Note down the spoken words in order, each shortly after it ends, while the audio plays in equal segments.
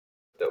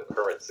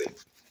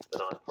cryptocurrency. The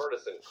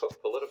nonpartisan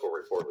Cook Political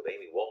Report with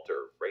Amy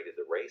Walter rated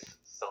the race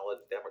solid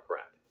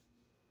Democrat.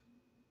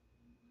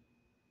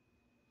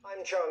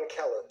 I'm John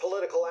Keller,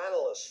 political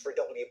analyst for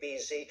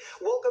WBZ,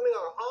 welcoming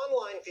our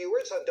online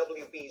viewers on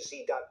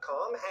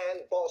WBZ.com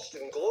and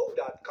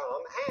BostonGlobe.com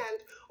and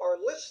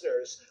our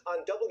listeners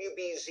on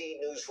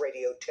WBZ News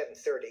Radio 1030.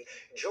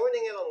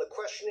 Joining in on the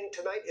questioning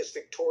tonight is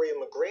Victoria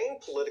McGrane,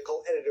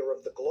 political editor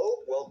of The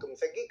Globe. Welcome,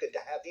 Vicki. Good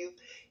to have you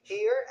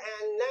here.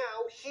 And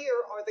now,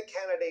 here are the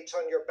candidates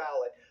on your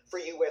ballot for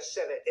U.S.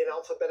 Senate in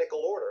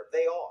alphabetical order.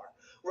 They are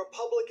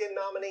Republican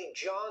nominee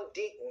John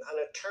Deaton, an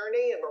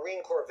attorney and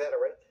Marine Corps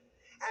veteran,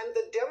 and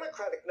the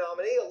Democratic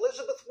nominee,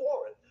 Elizabeth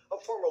Warren,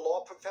 a former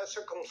law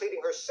professor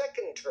completing her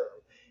second term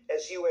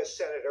as U.S.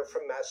 Senator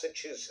from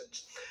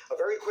Massachusetts. A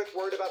very quick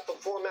word about the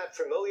format,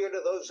 familiar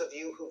to those of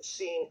you who've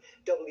seen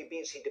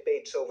WBZ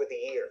debates over the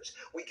years.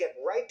 We get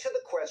right to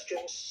the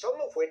questions, some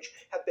of which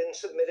have been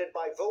submitted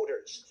by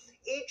voters.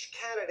 Each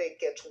candidate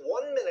gets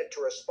 1 minute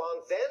to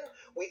respond. Then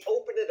we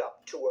open it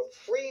up to a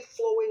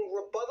free-flowing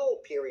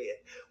rebuttal period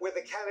where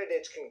the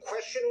candidates can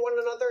question one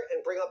another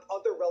and bring up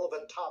other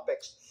relevant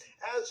topics.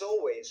 As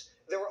always,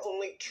 there are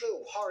only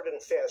two hard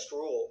and fast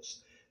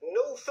rules.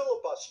 No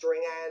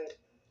filibustering and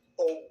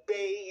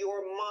obey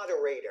your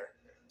moderator.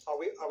 Are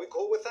we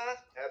cool with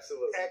that?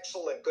 Absolutely.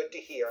 Excellent. Good to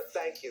hear.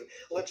 Thank you.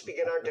 Let's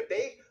begin our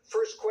debate.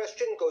 First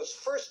question goes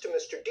first to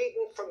Mr.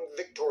 Deaton from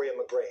Victoria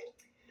McGrane.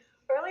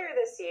 Earlier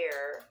this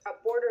year, a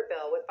border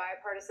bill with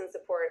bipartisan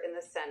support in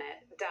the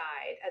Senate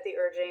died at the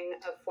urging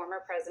of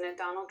former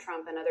President Donald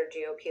Trump and other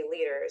GOP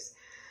leaders.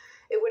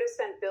 It would have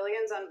spent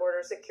billions on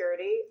border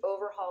security,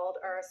 overhauled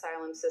our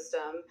asylum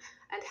system,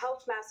 and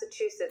helped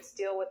Massachusetts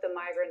deal with the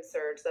migrant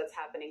surge that's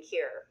happening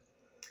here.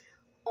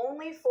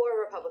 Only 4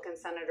 Republican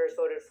senators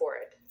voted for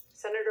it.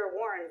 Senator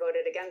Warren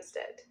voted against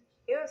it.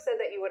 You have said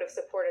that you would have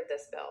supported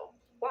this bill.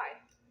 Why?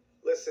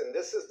 Listen,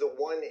 this is the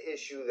one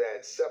issue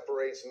that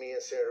separates me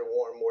and Senator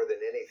Warren more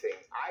than anything.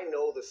 I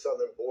know the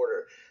southern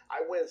border.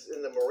 I went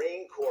in the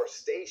Marine Corps,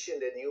 stationed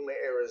in Yuma,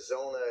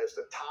 Arizona as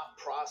the top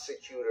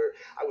prosecutor.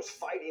 I was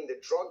fighting the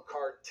drug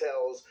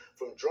cartels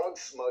from drug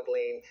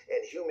smuggling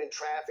and human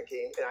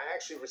trafficking, and I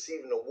actually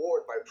received an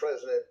award by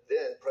President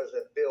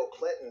Bill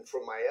Clinton for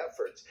my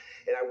efforts.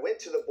 And I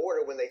went to the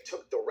border when they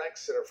took the rec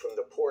center from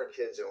the poor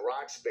kids in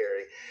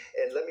Roxbury.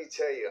 And let me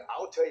tell you,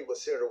 I'll tell you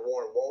what Senator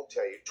Warren won't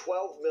tell you.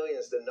 12 million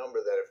is the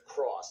number that have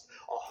crossed.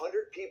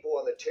 100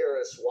 people on the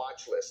terrorist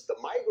watch list. The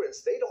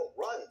migrants, they don't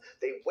run.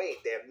 They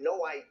wait. They have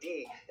no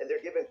ID, and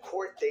they're given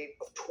court date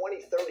of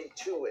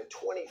 2032 and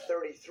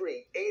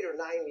 2033, 8 or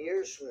 9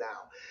 years from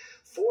now.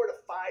 400 to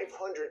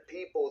 500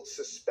 people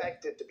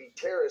suspected to be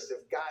terrorists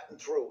have gotten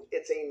through.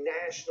 It's a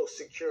national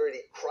security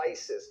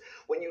crisis.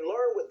 When you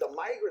learn what the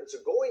migrants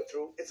are going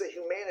through, it's a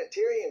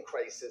humanitarian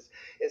crisis.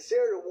 And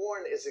Senator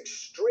Warren is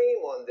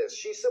extreme on this.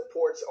 She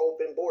supports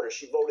open borders.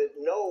 She voted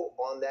no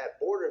on that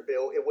border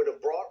bill. It would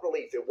have brought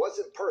relief. It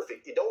wasn't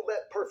perfect. You don't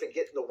let perfect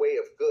get in the way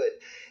of good.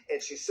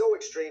 And she's so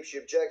extreme, she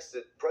objects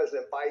to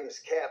President Biden's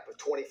cap of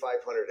 $2,500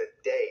 a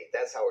day.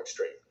 That's how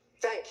extreme.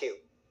 Thank you.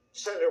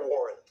 Senator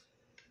Warren.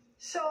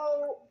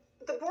 So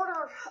the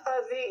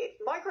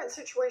migrant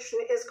situation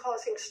is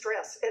causing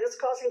stress, and it's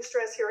causing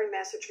stress here in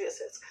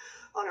Massachusetts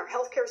on our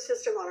healthcare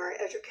system, on our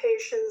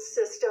education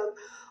system,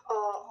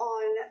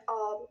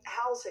 on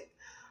housing.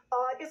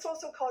 It's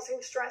also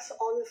causing stress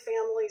on the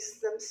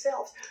families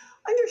themselves.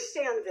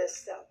 Understand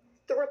this, though.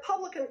 The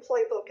Republican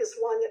playbook is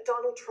one that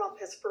Donald Trump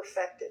has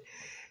perfected,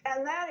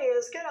 and that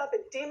is get up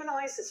and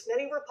demonize as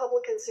many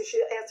Republicans,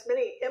 as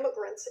many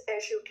immigrants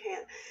as you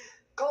can.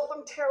 Call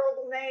them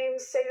terrible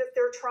names, say that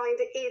they're trying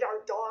to eat our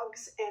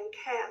dogs and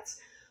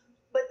cats.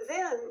 But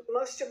then,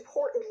 most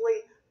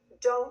importantly,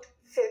 don't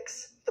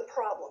fix the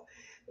problem,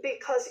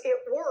 because it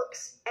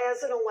works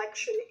as an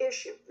election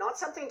issue. Not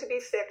something to be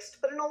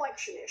fixed, but an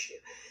election issue.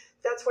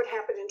 That's what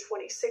happened in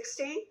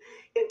 2016,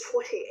 in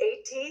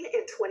 2018,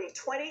 in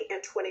 2020,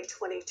 in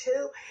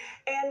 2022,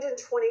 and in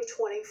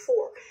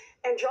 2024.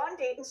 And John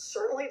Deaton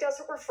certainly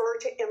doesn't refer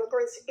to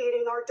immigrants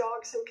eating our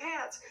dogs and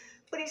cats,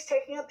 but he's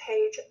taking a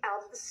page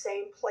out of the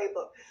same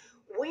playbook.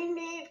 We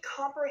need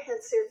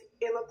comprehensive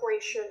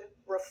immigration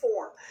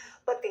reform,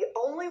 but the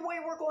only way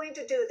we're going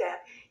to do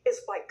that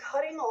is by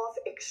cutting off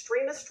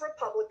extremist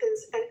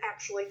Republicans and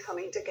actually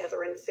coming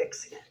together and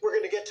fixing it. We're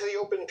going to get to the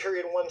open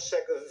period in 1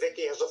 second.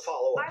 Vicki has a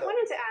follow-up. I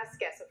wanted to ask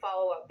Guess a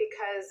follow-up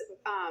because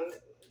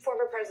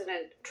former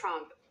President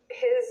Trump,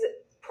 his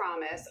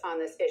promise on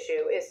this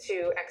issue is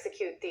to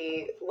execute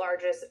the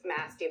largest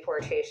mass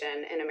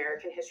deportation in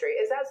American history.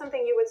 Is that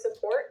something you would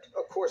support?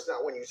 Of course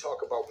not. When you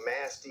talk about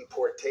mass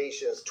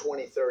deportations,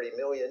 20, 30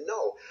 million,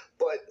 no.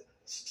 But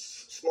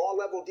small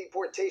level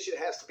deportation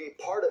has to be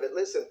part of it.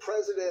 Listen,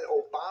 President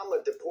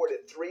Obama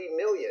deported 3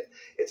 million.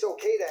 It's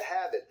okay to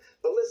have it.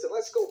 But listen,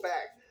 let's go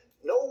back.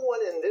 No one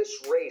in this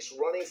race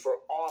running for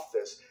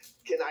office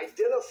can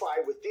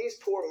identify with these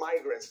poor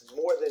migrants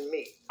more than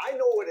me. I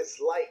know what it's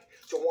like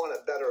to want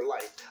a better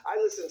life. I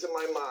listened to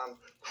my mom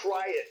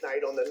cry at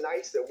night on the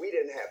nights that we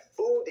didn't have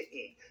food to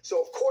eat.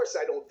 So of course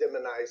I don't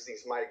demonize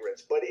these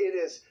migrants, but it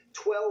is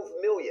 12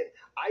 million.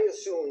 I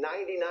assume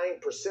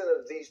 99%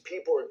 of these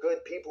people are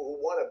good people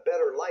who want a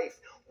better life.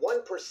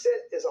 1%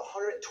 is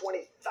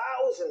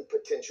 120,000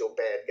 potential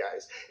bad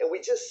guys. And we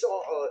just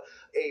saw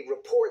a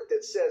report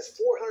that says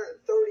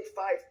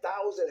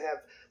 435,000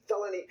 have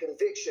felony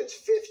convictions,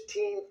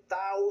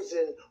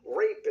 15,000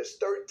 rapists,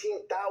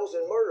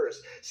 13,000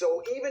 murderers.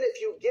 So even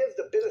if you give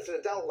the benefit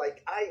of the doubt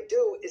like I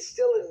do, it's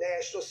still a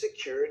national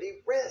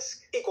security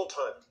risk. Equal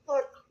time.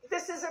 Look,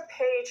 this is a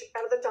page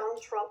out of the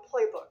Donald Trump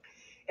playbook.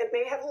 It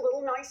may have a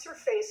little nicer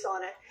face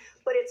on it,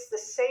 but it's the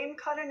same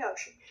kind of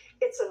notion.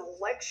 It's an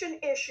election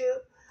issue.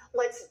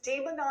 Let's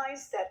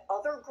demonize that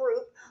other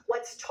group.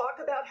 Let's talk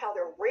about how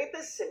they're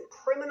rapists and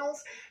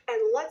criminals, and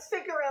let's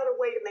figure out a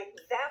way to make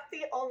that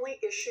the only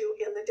issue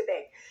in the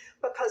debate,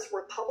 because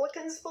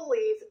Republicans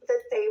believe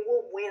that they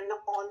will win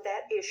on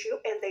that issue,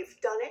 and they've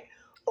done it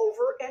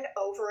over and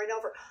over and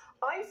over.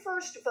 I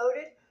first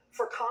voted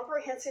for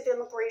comprehensive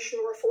immigration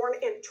reform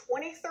in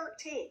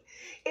 2013.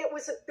 It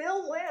was a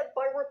bill led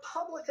by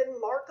Republican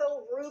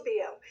Marco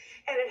Rubio,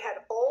 and it had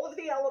all of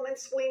the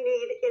elements we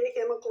need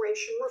in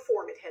immigration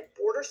reform. It had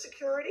border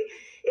security,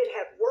 it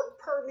had work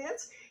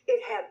permits,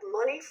 it had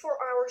money for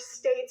our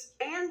states,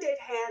 and it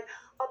had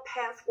a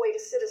pathway to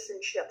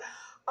citizenship.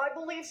 I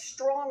believe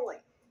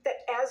strongly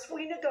that as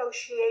we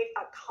negotiate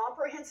a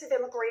comprehensive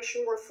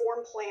immigration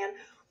reform plan,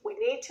 we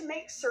need to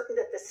make certain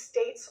that the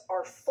states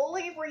are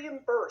fully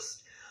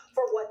reimbursed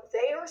for what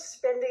they are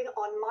spending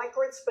on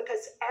migrants,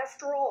 because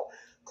after all,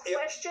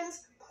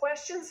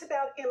 questions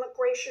about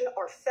immigration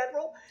are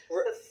federal.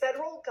 The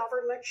federal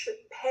government should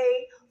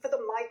pay for the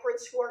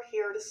migrants who are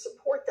here to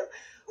support them.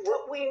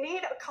 But we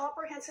need a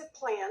comprehensive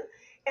plan,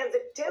 and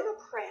the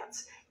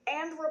Democrats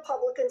and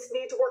Republicans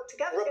need to work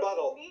together.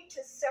 Rebuttal. And we need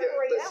to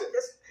separate out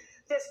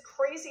this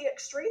crazy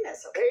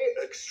extremism.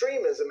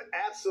 Extremism,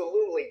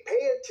 absolutely.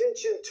 Pay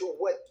attention to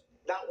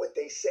not what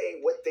they say,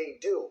 what they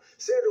do.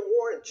 Senator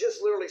Warren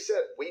just literally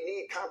said, we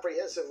need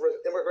comprehensive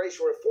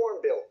immigration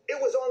reform bill. It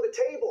was on the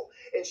table,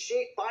 and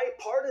she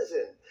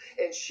bipartisan,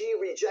 and she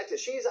rejected.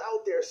 She's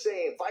out there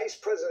saying Vice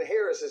President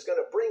Harris is going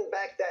to bring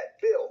back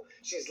that bill.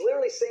 She's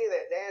literally saying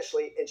that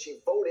nationally, and she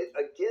voted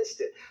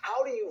against it.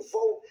 How do you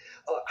vote?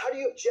 How do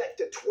you object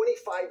to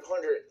 2,500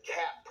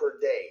 cap per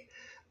day?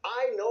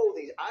 I know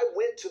these. I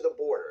went to the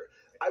border.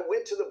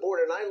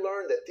 And I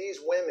learned that these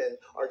women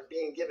are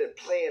being given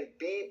Plan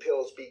B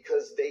pills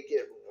because they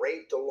get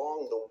raped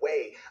along the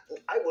way.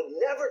 I will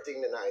never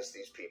demonize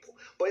these people,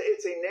 but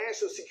it's a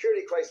national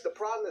security crisis. The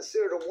problem is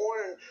Senator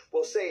Warren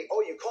will say,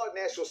 oh, you call it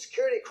national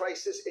security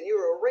crisis and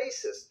you're a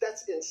racist.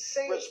 That's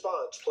insane.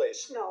 Response,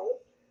 please.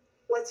 No,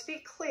 let's be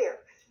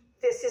clear.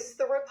 This is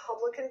the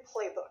Republican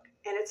playbook,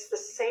 and it's the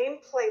same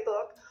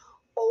playbook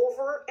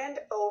over and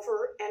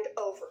over and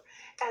over.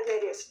 And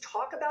that is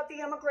talk about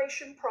the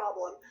immigration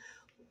problem,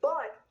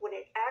 but when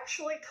it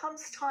actually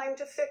comes time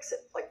to fix it,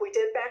 like we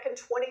did back in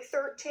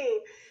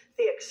 2013,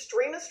 the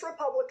extremist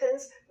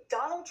Republicans,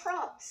 Donald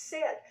Trump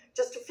said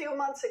just a few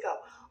months ago,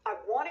 I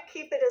want to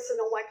keep it as an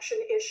election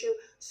issue,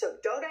 so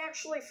don't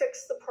actually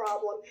fix the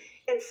problem.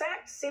 In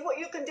fact, see what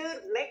you can do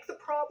to make the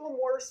problem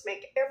worse,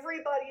 make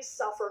everybody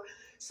suffer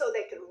so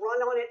they can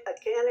run on it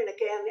again and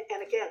again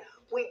and again.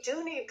 We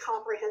do need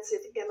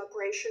comprehensive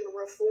immigration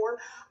reform.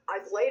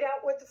 I've laid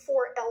out what the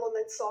 4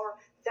 elements are.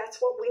 That's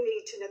what we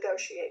need to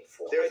negotiate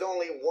for. There's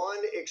only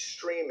one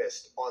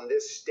extremist on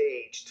this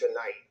stage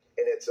tonight,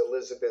 and it's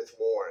Elizabeth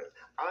Warren.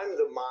 I'm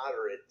the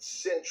moderate,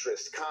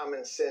 centrist,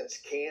 common sense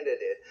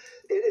candidate.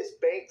 It is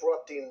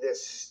bankrupting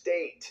this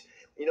state.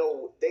 You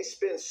know, they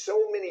spend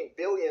so many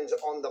billions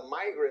on the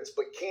migrants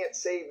but can't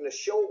save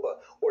Neshoba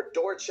or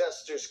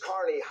Dorchester's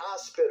Carney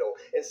Hospital.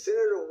 And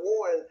Senator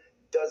Warren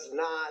does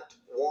not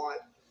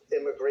want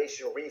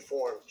immigration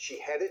reform. She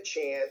had a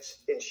chance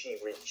and she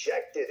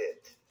rejected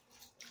it.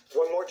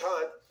 One more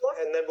time,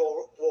 and then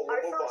we'll move on.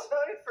 I first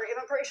voted for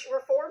immigration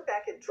reform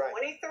back in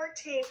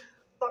 2013,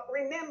 but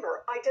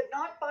remember, I did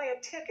not buy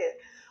a ticket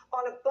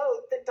on a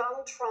boat that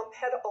Donald Trump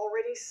had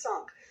already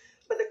sunk.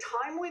 By the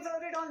time we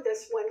voted on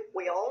this one,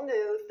 we all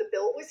knew the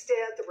bill was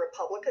dead, the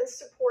Republican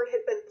support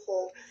had been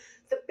pulled.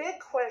 The big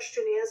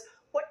question is,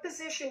 what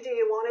position do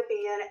you want to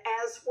be in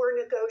as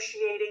we're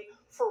negotiating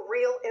for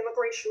real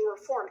immigration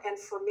reform? And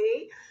for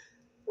me,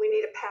 we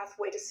need a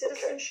pathway to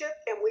citizenship,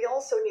 and we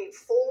also need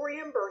full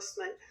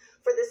reimbursement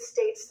for the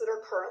states that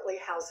are currently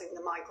housing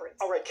the migrants.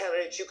 All right,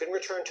 candidates, you can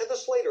return to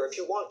this later if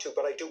you want to,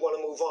 but I do want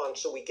to move on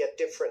so we get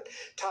different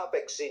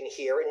topics in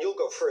here. And you'll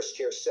go first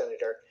here,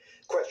 Senator.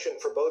 Question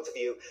for both of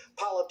you.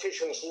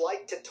 Politicians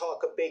like to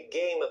talk a big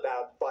game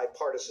about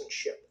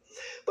bipartisanship,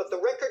 but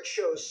the record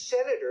shows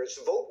senators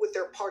vote with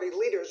their party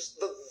leaders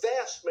the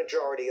vast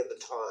majority of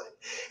the time.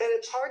 And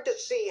it's hard to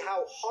see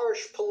how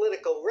harsh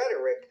political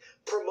rhetoric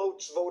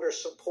promotes voter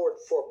support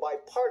for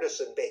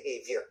bipartisan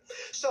behavior.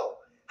 So,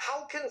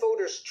 how can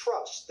voters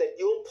trust that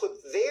you'll put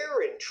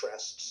their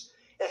interests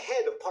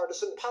ahead of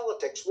partisan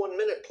politics? 1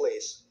 minute,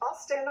 please. I'll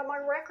stand on my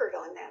record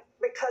on that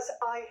because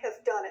I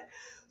have done it.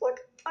 Look,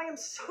 I am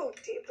so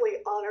deeply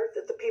honored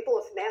that the people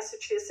of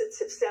Massachusetts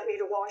have sent me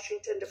to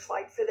Washington to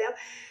fight for them.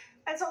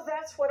 And so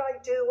that's what I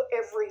do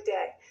every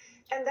day.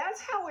 And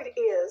that's how it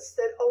is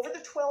that over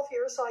the 12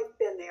 years I've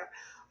been there,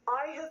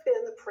 I have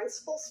been the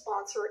principal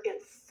sponsor in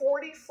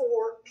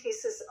 44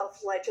 pieces of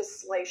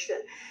legislation,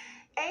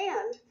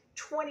 and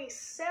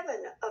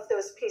 27 of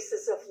those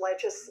pieces of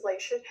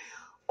legislation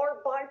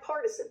are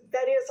bipartisan.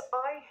 That is,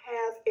 I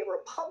have a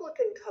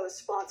Republican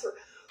co-sponsor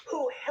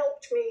who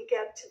helped me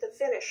get to the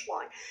finish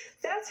line.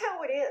 That's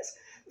how it is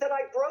that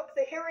I broke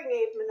the hearing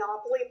aid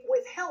monopoly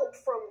with help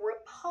from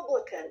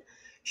Republican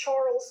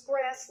Charles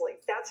Grassley.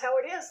 That's how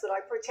it is that I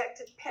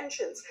protected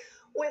pensions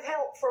with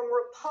help from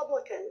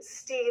Republican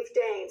Steve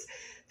Daines.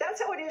 That's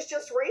how it is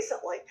just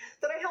recently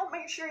that I helped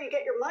make sure you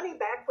get your money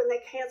back when they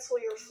cancel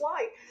your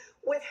flight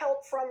with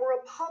help from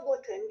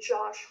Republican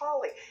Josh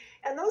Hawley.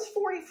 And those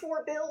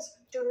 44 bills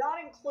do not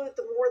include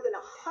the more than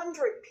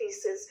 100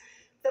 pieces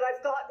that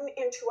I've gotten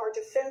into our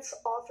defense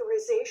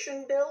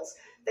authorization bills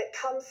that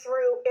come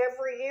through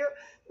every year,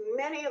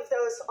 many of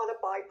those on a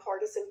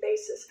bipartisan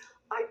basis.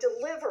 I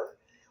deliver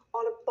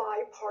on a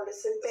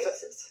bipartisan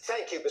basis.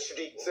 Thank you, Mr.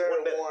 Deaton.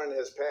 Senator Warren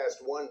has passed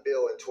one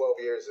bill in 12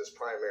 years as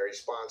primary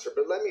sponsor.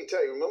 But let me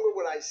tell you, remember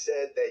what I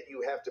said, that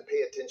you have to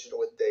pay attention to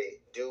what they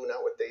do,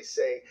 not what they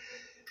say?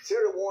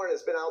 Senator Warren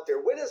has been out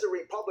there. When is a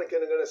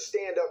Republican going to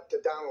stand up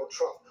to Donald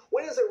Trump?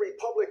 When is a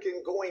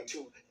Republican going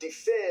to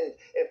defend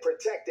and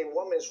protect a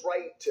woman's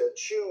right to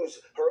choose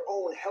her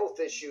own health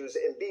issues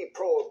and be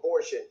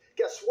pro-abortion?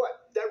 Guess what?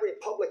 That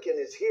Republican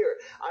is here.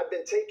 I've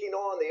been taking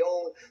on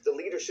the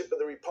leadership of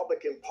the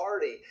Republican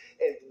Party.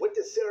 And what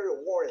did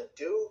Senator Warren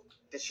do?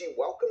 Did she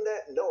welcome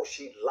that? No,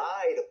 she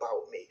lied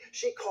about me.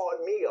 She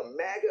called me a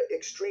MAGA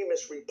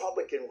extremist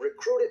Republican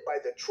recruited by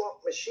the Trump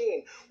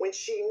machine when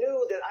she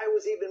knew that I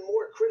was even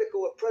more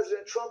critical of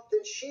President Trump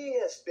than she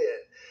has been.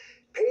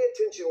 Pay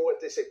attention to what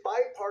they say.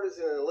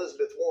 Bipartisan and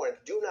Elizabeth Warren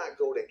do not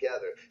go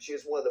together. She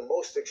is one of the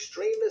most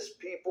extremist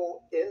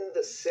people in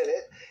the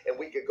Senate, and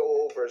we could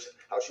go over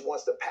how she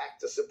wants to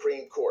pack the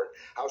Supreme Court,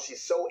 how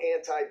she's so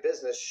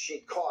anti-business.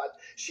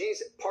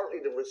 She's partly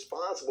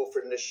responsible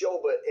for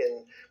Neshoba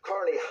in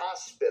Carney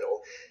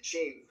Hospital.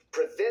 She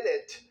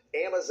prevented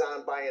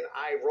Amazon buying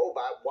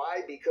iRobot.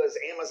 Why? Because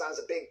Amazon's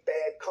a big,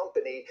 bad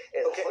company,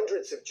 and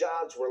hundreds of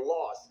jobs were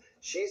lost.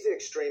 She's the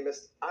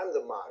extremist. I'm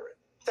the moderate.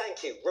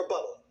 Thank you.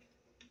 Rebuttal.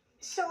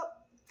 So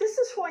this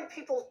is why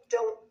people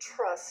don't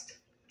trust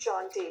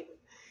John Deaton.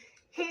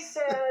 He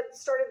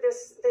started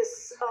this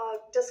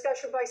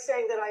discussion by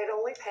saying that I had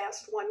only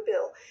passed one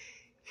bill.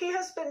 He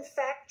has been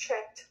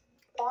fact-checked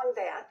on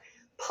that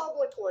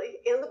publicly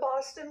in the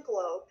Boston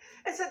Globe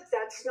and said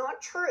that's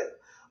not true.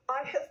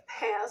 I have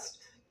passed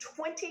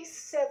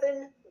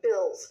 27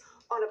 bills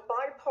on a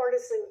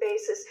bipartisan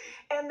basis,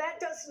 and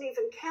that doesn't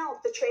even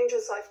count the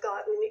changes I've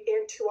gotten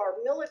into our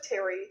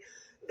military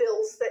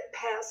bills that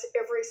pass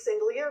every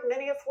single year,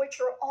 many of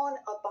which are on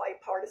a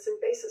bipartisan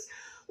basis.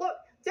 Look,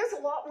 there's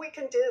a lot we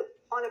can do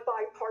on a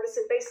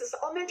bipartisan basis.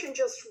 I'll mention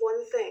just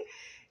one thing,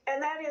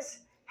 and that is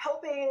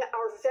helping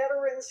our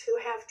veterans who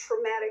have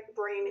traumatic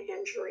brain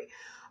injury.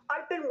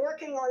 I've been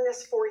working on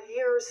this for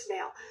years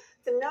now.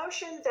 The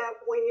notion that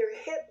when you're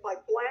hit by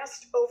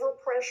blast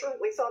overpressure,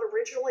 we thought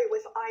originally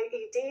with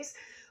IEDs,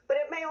 but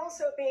it may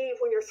also be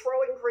when you're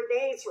throwing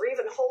grenades or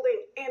even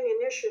holding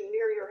ammunition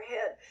near your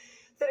head,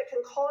 that it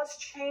can cause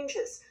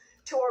changes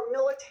to our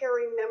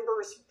military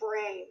members'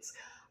 brains.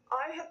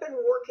 I have been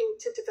working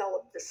to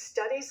develop the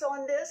studies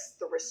on this,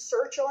 the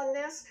research on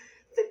this,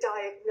 the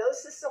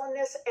diagnosis on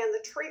this, and the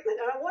treatment.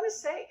 And I want to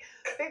say,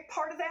 a big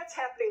part of that's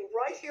happening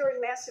right here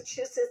in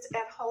Massachusetts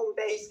at home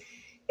base.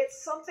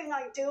 It's something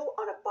I do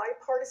on a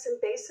bipartisan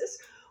basis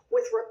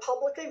with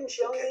Republican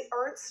Joni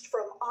Ernst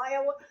from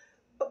Iowa,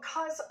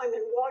 because I'm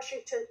in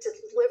Washington to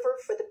deliver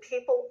for the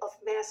people of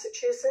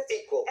Massachusetts.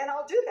 And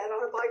I'll do that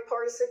on a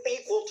bipartisan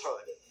basis. Equal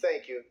time.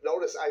 Thank you.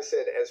 Notice I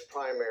said as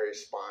primary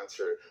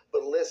sponsor,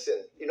 but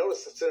listen, you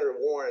notice that Senator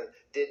Warren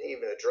didn't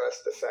even address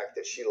the fact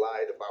that she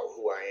lied about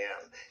who I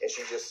am, and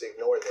she just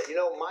ignored that. You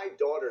know, my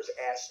daughters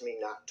asked me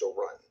not to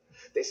run.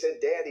 They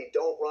said, Daddy,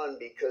 don't run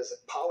because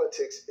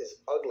politics is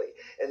ugly,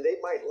 and they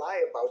might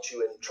lie about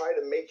you and try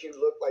to make you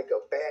look like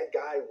a bad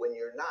guy when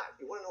you're not.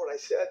 You want to know what I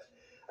said?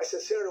 I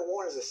said, Senator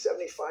Warren is a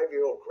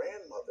 75-year-old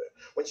grandmother.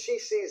 When she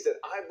sees that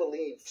I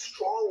believe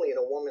strongly in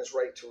a woman's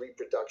right to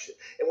reproduction,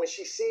 and when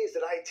she sees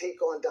that I take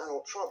on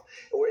Donald Trump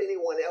or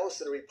anyone else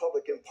in the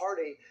Republican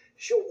Party,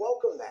 she'll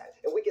welcome that,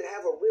 and we can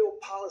have a real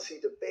policy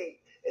debate.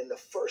 And the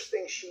first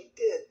thing she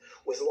did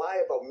was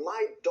lie about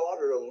my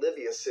daughter,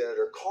 Olivia,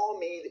 Senator, called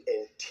me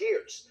in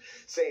tears,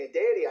 saying,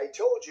 Daddy, I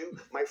told you,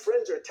 my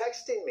friends are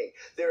texting me.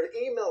 They're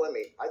emailing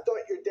me. I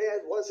thought your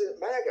dad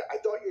wasn't MAGA. I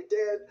thought your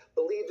dad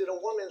believed in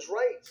a woman's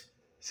rights.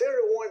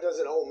 Senator Warren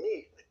doesn't owe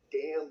me a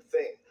damn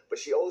thing, but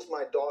she owes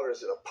my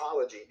daughters an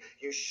apology.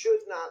 You should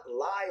not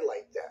lie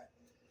like that.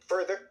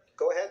 Further,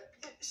 go ahead.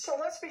 So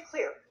let's be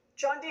clear.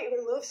 John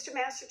Deaton moves to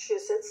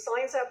Massachusetts,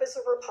 signs up as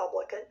a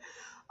Republican,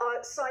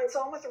 signs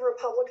on with the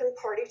Republican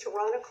Party to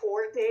run a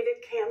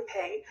coordinated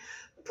campaign,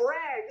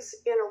 brags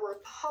in a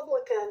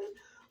Republican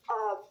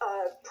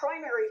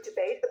primary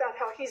debate about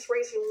how he's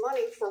raising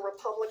money for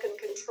Republican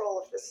control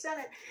of the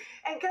Senate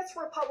and gets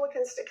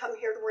Republicans to come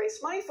here to raise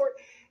money for it.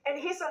 And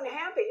he's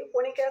unhappy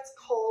when he gets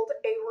called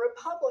a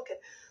Republican.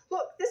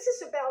 Look, this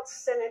is about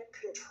Senate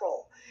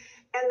control.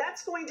 And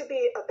that's going to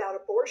be about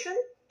abortion.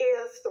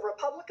 If the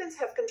Republicans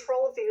have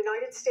control of the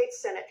United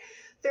States Senate,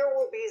 there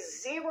will be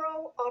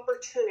zero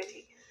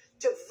opportunity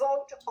to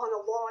vote on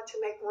a law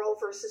to make Roe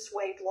versus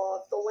Wade law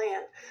of the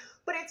land.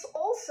 But it's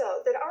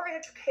also that our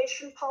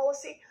education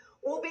policy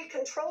will be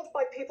controlled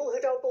by people who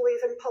don't believe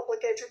in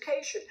public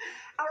education.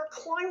 Our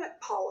climate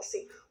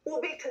policy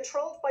will be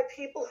controlled by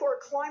people who are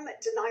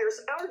climate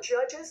deniers. Our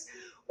judges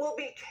will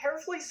be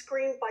carefully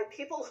screened by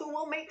people who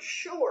will make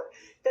sure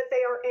that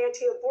they are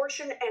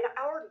anti-abortion, and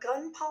our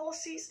gun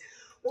policies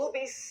will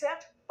be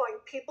set by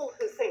people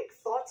who think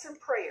thoughts and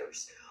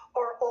prayers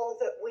are all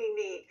that we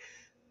need.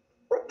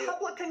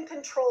 Republican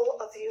control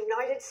of the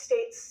United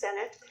States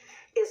Senate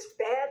is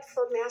bad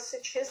for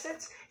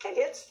Massachusetts, and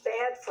it's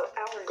bad for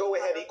our Go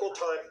ahead, equal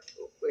time.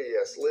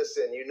 Yes,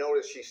 listen, you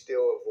notice she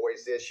still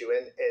avoids the issue,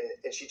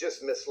 and she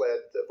just misled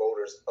the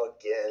voters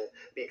again,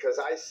 because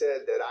I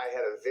said that I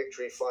had a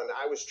victory fund.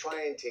 I was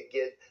trying to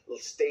get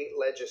state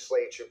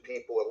legislature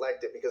people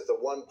elected because the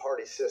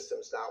one-party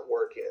system's not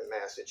working in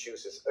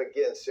Massachusetts.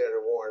 Again,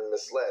 Senator Warren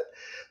misled.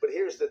 But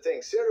here's the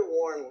thing. Senator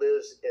Warren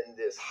lives in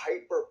this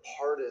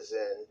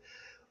hyper-partisan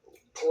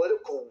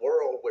political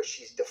world where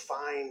she's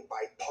defined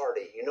by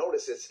party. You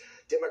notice it's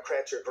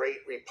Democrats are great,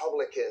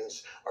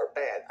 Republicans are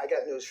bad. I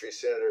got news for you,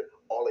 Senator.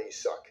 All of you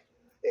suck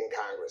in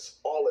Congress.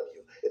 All of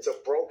you. It's a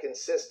broken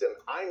system.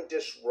 I'm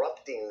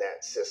disrupting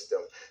that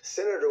system.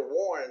 Senator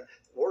Warren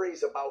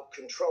worries about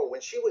control. When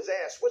she was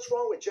asked, what's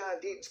wrong with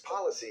John Deaton's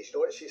policies? You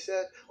know what she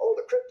said? Oh,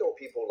 the crypto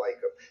people like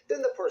him.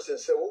 Then the person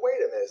said, well, wait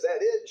a minute, is that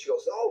it? She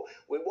goes, no,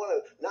 we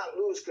want to not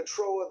lose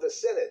control of the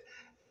Senate.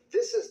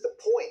 This is the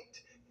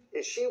point.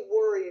 Is she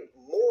worried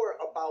more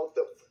about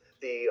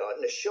the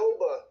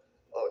Neshoba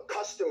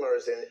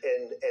customers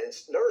and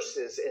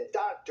nurses and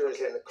doctors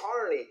and the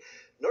Carney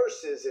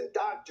nurses and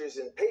doctors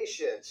and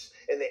patients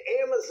and the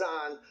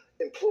Amazon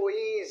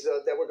employees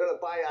that were going to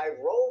buy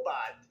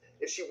iRobot?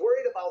 If she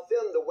worried about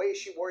them the way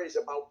she worries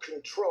about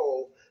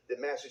control,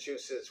 then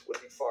Massachusetts would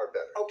be far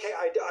better. Okay,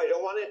 I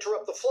don't want to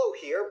interrupt the flow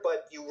here,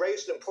 but you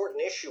raised an important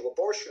issue,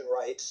 abortion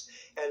rights,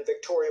 and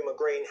Victoria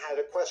McGrain had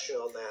a question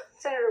on that.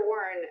 Senator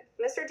Warren,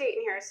 Mr.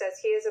 Deaton here says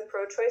he is a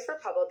pro-choice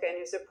Republican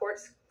who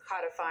supports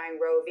codifying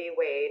Roe v.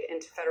 Wade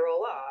into federal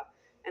law.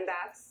 And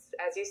that's,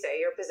 as you say,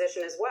 your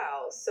position as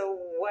well. So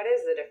what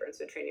is the difference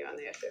between you on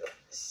the issue?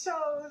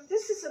 So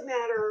this is a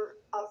matter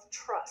of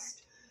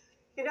trust.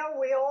 You know,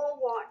 we all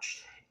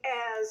watched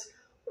as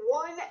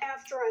one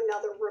after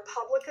another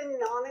Republican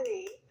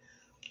nominee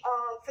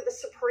for the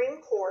Supreme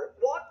Court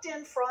walked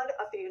in front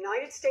of the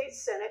United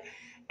States Senate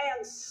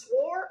and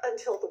swore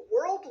until the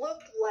world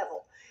looked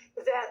level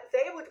that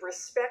they would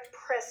respect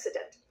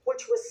precedent,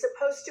 which was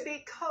supposed to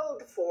be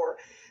code for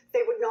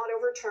they would not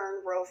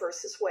overturn Roe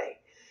versus Wade.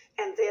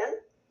 And then,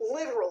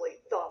 literally,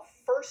 the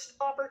first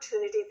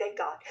opportunity they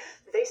got,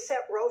 they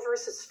set Roe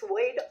versus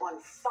Wade on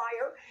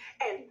fire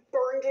and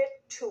burned it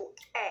to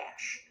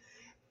ash.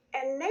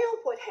 And now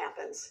what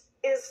happens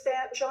is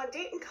that John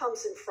Deaton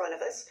comes in front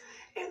of us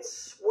and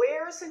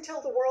swears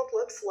until the world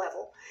looks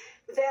level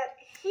that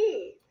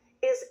he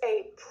is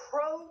a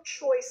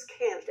pro-choice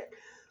candidate.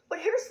 But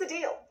here's the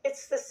deal.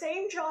 It's the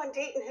same John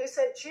Deaton who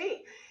said,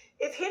 gee,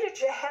 if he'd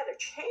had a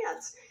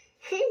chance,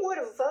 he would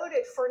have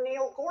voted for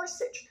Neil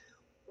Gorsuch,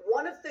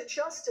 one of the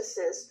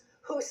justices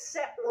who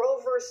set Roe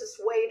versus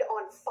Wade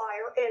on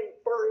fire and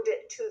burned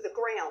it to the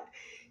ground.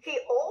 He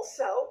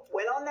also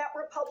went on that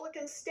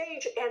Republican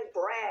stage and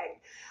bragged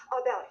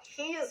about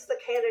he is the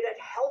candidate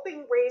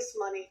helping raise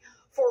money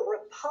for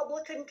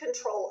Republican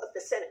control of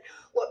the Senate.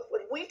 Look,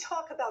 when we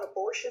talk about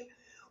abortion,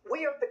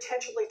 we are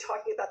potentially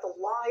talking about the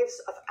lives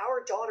of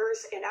our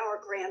daughters and our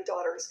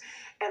granddaughters.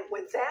 And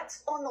when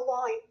that's on the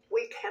line,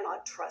 we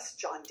cannot trust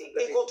John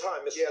Deaton. Equal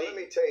time, Mr. Yeah, let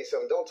me tell you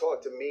something. Don't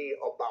talk to me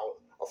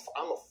about,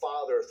 I'm a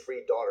father of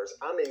 3 daughters.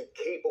 I'm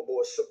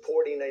incapable of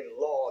supporting a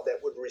law that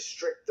would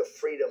restrict the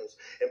freedoms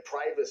and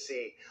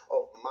privacy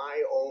of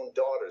my own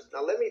daughters.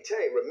 Now, let me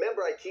tell you,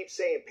 remember I keep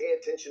saying pay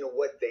attention to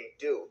what they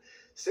do.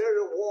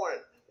 Senator Warren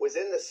was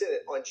in the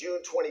Senate on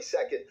June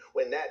 22nd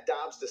when that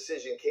Dobbs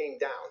decision came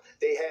down.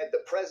 They had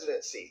the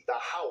presidency, the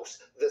House,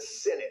 the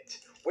Senate.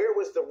 Where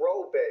was the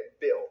Roe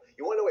bill?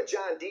 You want to know what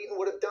John Deaton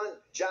would have done?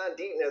 John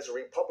Deaton, as a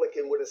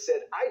Republican, would have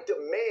said, I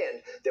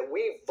demand that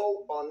we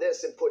vote on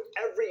this and put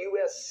every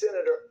U.S.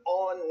 senator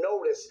on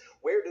notice.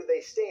 Where do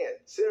they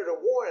stand? Senator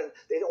Warren,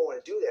 they don't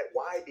want to do that.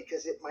 Why?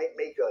 Because it might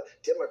make a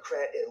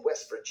Democrat in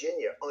West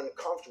Virginia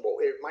uncomfortable.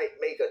 It might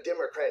make a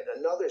Democrat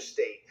in another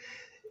state.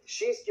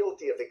 She's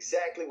guilty of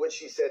exactly what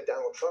she said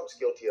Donald Trump's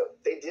guilty of.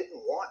 They didn't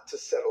want to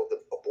settle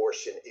the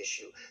abortion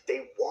issue.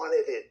 They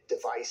wanted it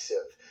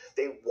divisive.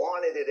 They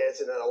wanted it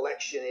as an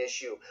election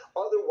issue.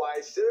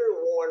 Otherwise, Senator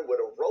Warren would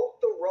have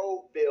wrote the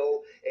Roe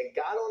bill and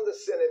got on the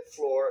Senate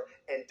floor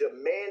and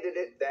demanded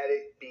it that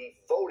it be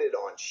voted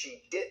on.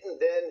 She didn't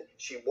then.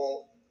 She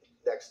won't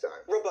next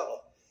time.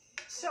 Rebuttal.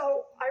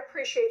 So I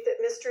appreciate that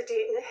Mr.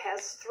 Deaton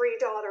has 3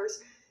 daughters.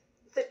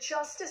 The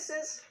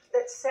justices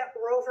that set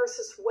Roe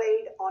versus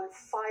Wade on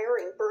fire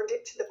and burned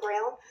it to the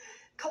ground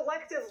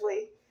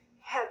collectively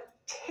have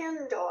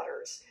 10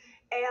 daughters.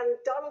 And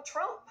Donald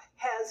Trump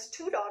has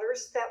 2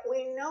 daughters that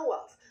we know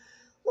of.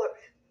 Look,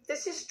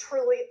 this is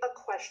truly a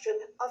question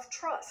of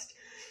trust.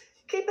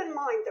 Keep in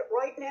mind that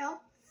right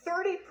now,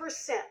 30%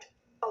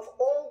 of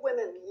all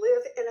women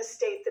live in a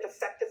state that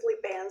effectively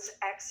bans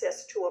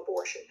access to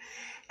abortion.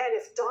 And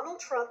if Donald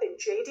Trump and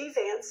J.D.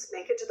 Vance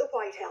make it to the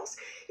White House,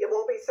 it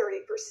won't be 30%,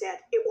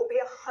 it will be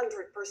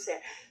 100%.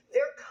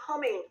 They're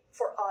coming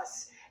for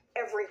us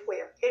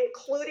everywhere,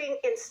 including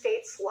in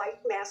states like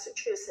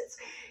Massachusetts.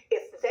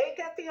 If they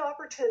get the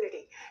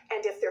opportunity,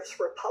 and if there's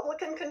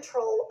Republican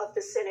control of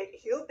the Senate,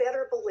 you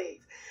better believe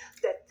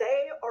that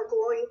they are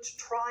going to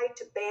try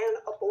to ban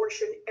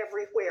abortion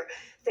everywhere.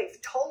 They've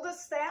told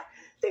us that.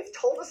 They've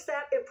told us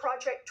that in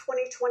Project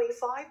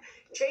 2025.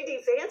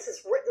 J.D. Vance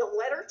has written a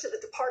letter to the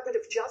Department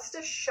of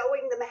Justice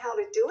showing them how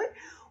to do it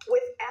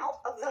without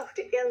a vote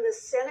in the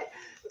Senate.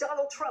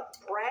 Donald Trump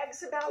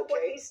brags about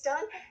what he's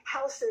done.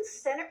 House and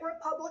Senate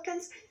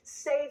Republicans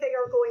say they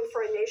are going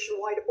for a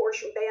nationwide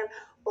abortion ban.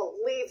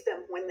 Believe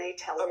them when they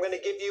tell us. I'm going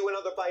to give you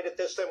another bite at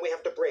this, then we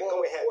have to break. Well,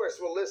 Go ahead. Of course.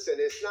 Well, listen,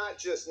 it's not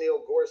just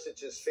Neil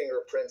Gorsuch's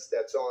fingerprints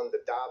that's on the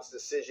Dobbs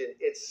decision.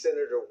 It's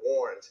Senator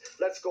Warren's.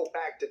 Let's go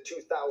back to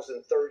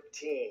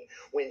 2013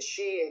 when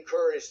she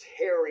encouraged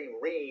Harry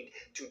Reid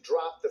to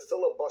drop the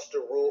filibuster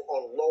rule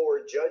on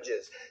lower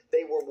judges.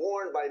 They were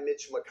warned by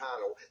Mitch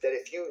McConnell that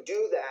if you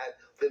do that,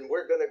 then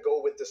we're going to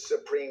go with the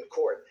Supreme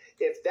Court.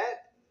 If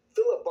that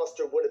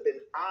filibuster would have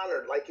been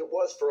honored like it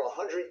was for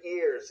 100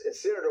 years and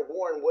Senator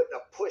Warren wouldn't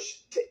have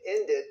pushed to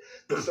end it,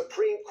 the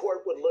Supreme Court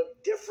would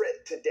look different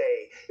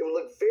today. It would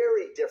look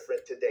very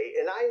different today.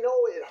 And I know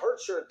it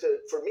hurts her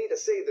for me to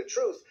say the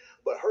truth,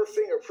 but her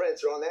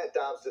fingerprints are on that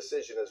Dobbs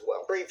decision as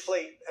well.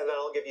 Briefly, and then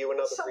I'll give you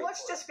another So brief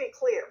let's one. just be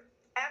clear.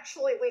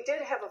 Actually, we did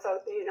have a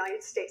vote in the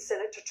United States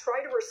Senate to try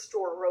to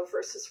restore Roe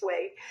versus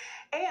Wade,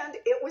 and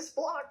it was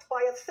blocked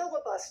by a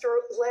filibuster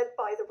led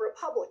by the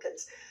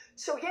Republicans.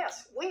 So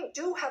yes, we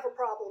do have a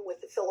problem with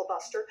the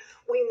filibuster.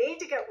 We need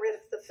to get rid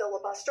of the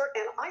filibuster,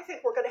 and I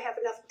think we're going to have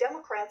enough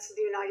Democrats in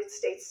the United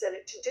States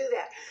Senate to do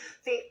that.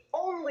 The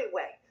only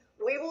way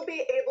we will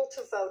be able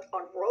to vote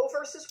on Roe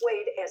versus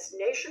Wade as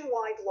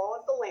nationwide law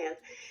of the land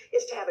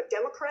is to have a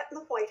Democrat in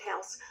the White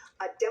House,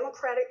 a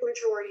Democratic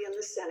majority in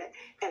the Senate,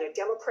 and a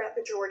Democrat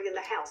majority in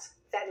the House.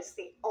 That is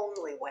the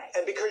only way.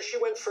 And because she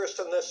went first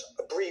on this,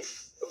 a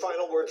brief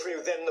final word from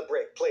you, then the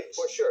break, please.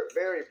 Well, sure.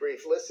 Very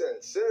brief.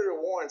 Listen, Senator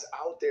Warren's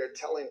out there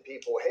telling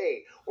people,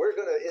 hey, we're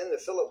going to end the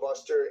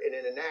filibuster and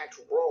enact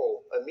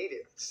Roe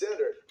immediately.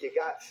 Senator, you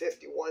got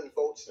 51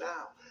 votes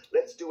now.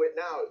 Let's do it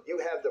now. You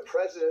have the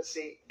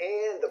presidency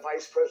and the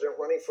vice president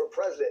running for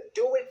president.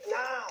 Do it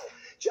now.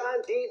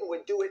 John Deaton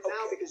would do it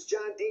now because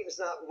John Deaton's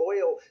not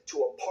loyal to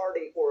a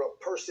party or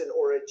a person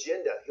or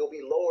agenda. He'll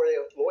be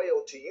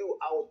loyal to you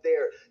out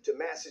there, to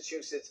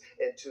Massachusetts,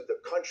 and to the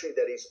country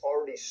that he's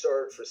already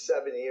served for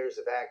 7 years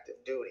of active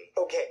duty.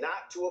 Okay.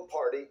 Not to a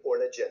party or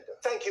an agenda.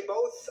 Thank you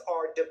both.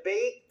 Our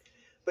debate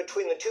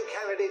between the two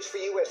candidates for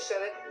U.S.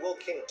 Senate will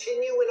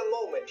continue in a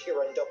moment here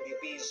on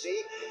WBZ,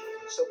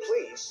 so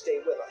please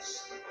stay with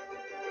us.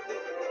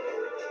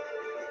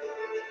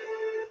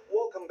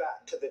 Welcome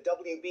back to the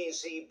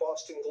WBZ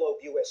Boston Globe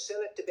U.S.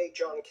 Senate debate.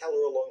 John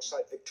Keller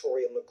alongside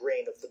Victoria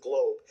McGrain of the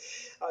Globe.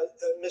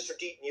 Mr.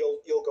 Deaton,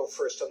 you'll go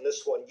first on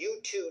this one. You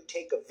two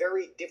take a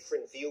very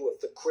different view of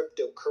the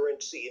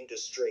cryptocurrency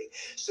industry.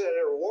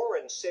 Senator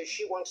Warren says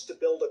she wants to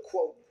build a,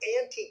 quote,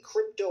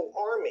 anti-crypto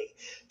army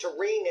to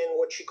rein in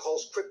what she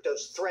calls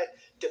crypto's threat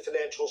to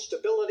financial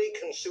stability,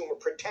 consumer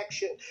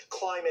protection,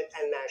 climate,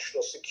 and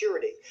national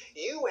security.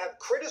 You have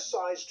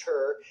criticized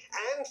her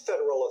and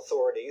federal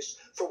authorities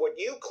for what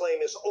you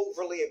claim is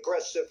overly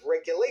aggressive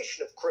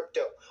regulation of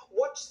crypto.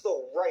 What's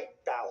the right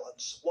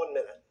balance? 1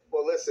 minute.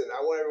 Well, listen,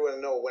 I want everyone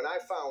to know, when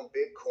I found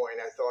Bitcoin,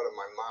 I thought of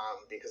my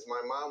mom, because my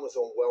mom was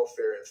on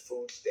welfare and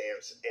food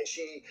stamps, and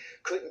she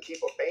couldn't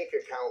keep a bank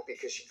account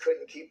because she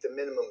couldn't keep the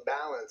minimum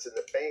balance, and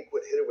the bank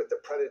would hit her with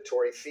the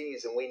predatory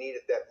fees, and we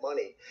needed that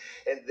money.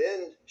 And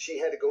then she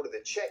had to go to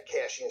the check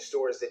cashing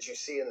stores that you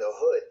see in the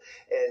hood,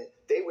 and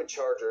they would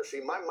charge her a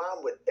fee. My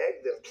mom would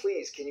beg them,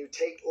 please, can you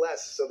take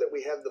less so that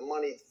we have the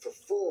money for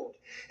food?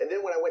 And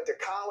then when I went to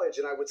college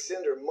and I would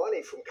send her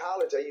money from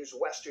college, I used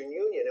Western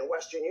Union, and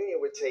Western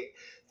Union would take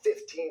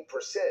 15%.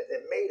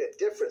 It made a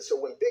difference. So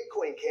when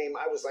Bitcoin came,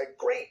 I was like,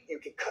 great, you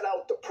can cut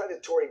out the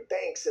predatory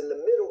banks and the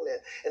middlemen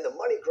and the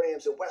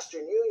MoneyGrams and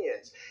Western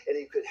Unions, and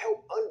you could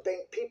help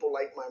unbanked people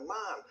like my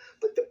mom.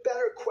 But the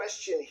better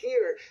question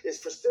here is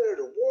for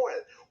Senator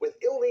Warren. With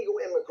illegal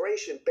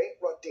immigration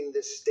bankrupting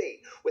this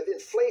state, with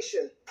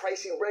inflation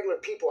pricing regular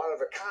people out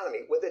of economy,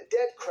 with a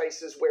debt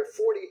crisis where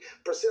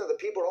 40% of the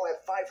people don't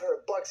have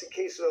 $500 in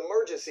case of an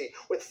emergency,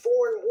 with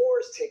foreign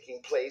wars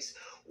taking place,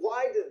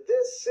 why did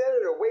this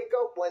senator wake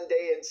up one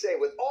day and say,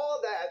 with all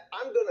that,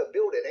 I'm going to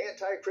build an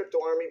anti-crypto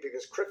army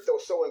because crypto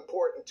is so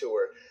important to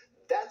her?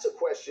 That's a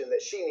question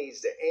that she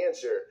needs to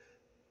answer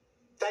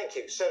Thank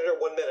you. Senator,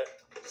 1 minute.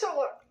 So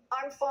look,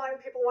 I'm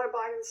fine. People want to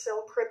buy and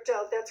sell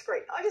crypto. That's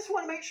great. I just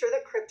want to make sure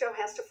that crypto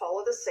has to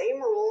follow the same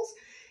rules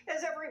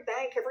as every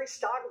bank, every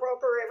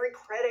stockbroker, every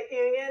credit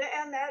union,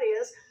 and that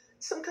is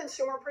some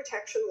consumer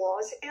protection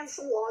laws and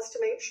some laws to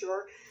make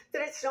sure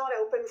that it's not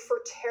open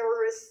for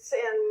terrorists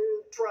and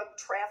drug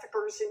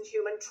traffickers and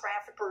human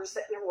traffickers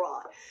in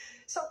Iran.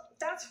 So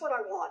that's what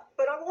I want.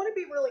 But I want to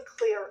be really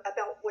clear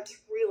about what's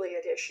really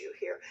at issue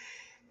here.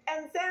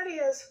 And that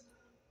is,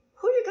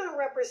 who are you going to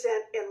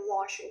represent in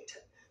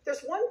Washington?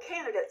 There's one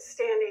candidate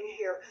standing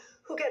here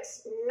who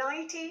gets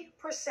 90%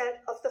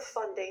 of the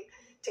funding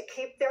to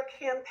keep their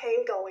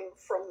campaign going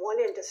from one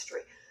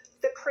industry,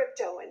 the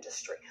crypto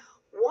industry.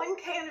 One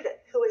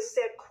candidate who has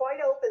said quite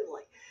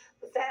openly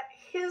that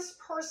his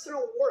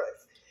personal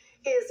worth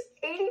is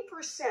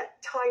 80%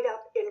 tied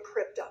up in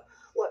crypto.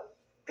 Look,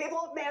 people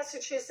of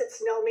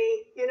Massachusetts know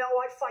me. You know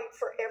I fight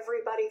for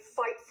everybody,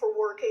 fight for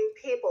working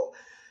people.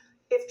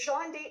 If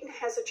John Deaton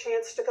has a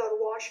chance to go to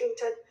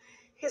Washington,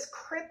 his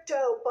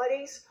crypto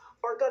buddies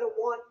are going to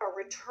want a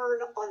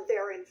return on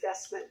their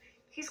investment.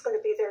 He's going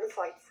to be there to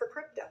fight for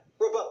crypto.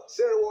 Rebuttal.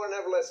 Senator Warren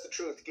never lets the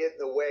truth get in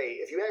the way.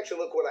 If you actually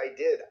look what I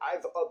did,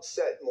 I've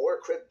upset more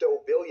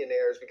crypto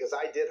billionaires because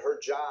I did her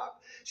job.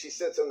 She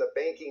sits on the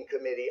banking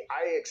committee.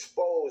 I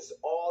exposed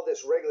all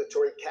this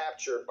regulatory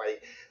capture by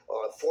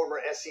former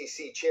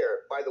SEC chair,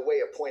 by the way,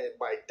 appointed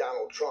by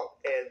Donald Trump,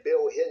 and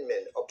Bill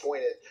Hinman,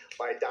 appointed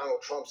by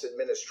Donald Trump's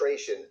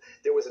administration.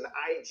 There was an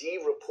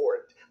IG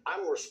report.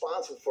 I'm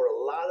responsible for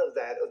a lot of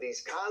that, of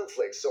these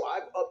conflicts. So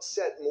I've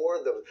upset more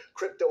of the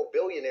crypto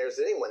billionaires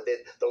than anyone.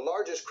 The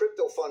largest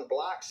crypto fund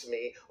blocks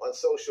me on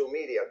social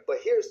media. But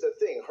here's the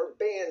thing.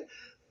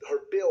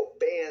 Her bill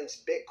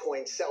bans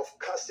Bitcoin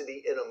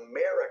self-custody in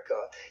America,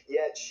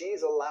 yet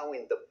she's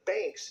allowing the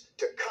banks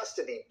to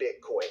custody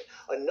Bitcoin.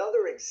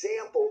 Another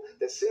example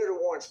that Senator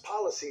Warren's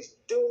policies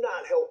do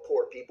not help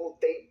poor people.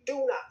 They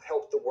do not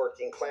help the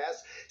working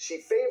class. She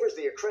favors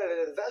the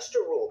accredited investor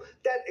rule.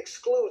 That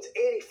excludes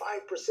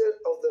 85%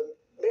 of the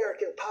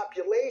American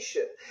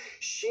population.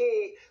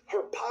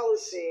 Her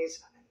policies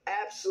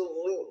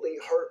absolutely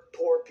hurt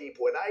poor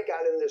people, and I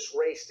got in this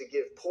race to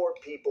give poor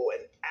people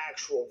an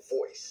actual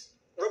voice.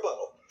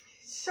 Rebuttal.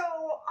 So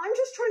I'm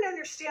just trying to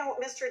understand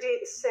what Mr.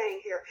 Deaton's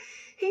saying here.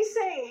 He's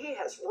saying he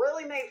has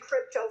really made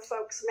crypto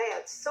folks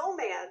mad, so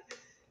mad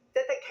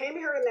that they came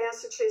here to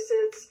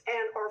Massachusetts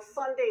and are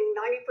funding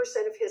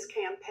 90% of his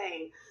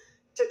campaign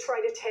to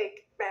try to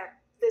take back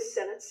this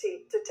Senate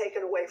seat, to take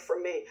it away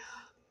from me.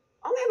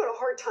 I'm having a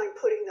hard time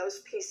putting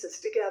those pieces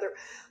together.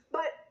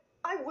 But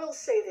I will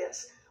say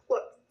this.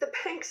 Look, the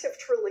banks have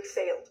truly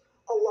failed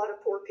a lot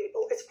of poor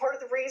people. It's part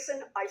of the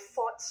reason I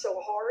fought so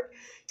hard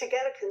to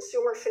get a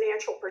Consumer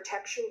Financial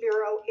Protection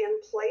Bureau in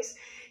place.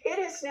 It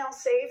has now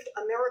saved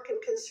American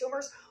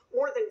consumers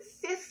more than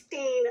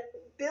 $15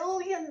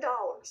 billion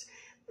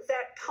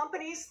that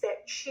companies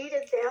that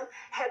cheated them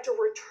had to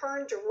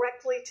return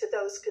directly to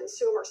those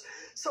consumers.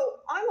 So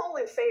I'm all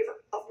in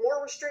favor of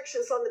more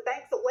restrictions on the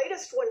bank. The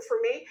latest one for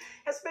me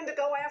has been to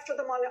go after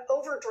them on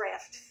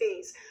overdraft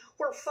fees,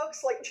 where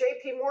folks like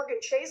JP Morgan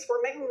Chase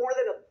were making more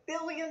than $1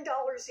 billion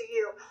a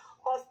year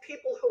off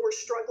people who were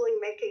struggling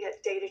making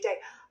it day to day.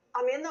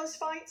 I'm in those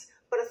fights,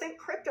 but I think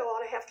crypto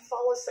ought to have to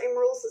follow the same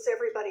rules as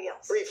everybody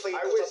else. Briefly,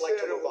 I wish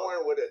Senator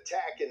Warren would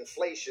attack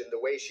inflation the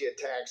way she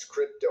attacks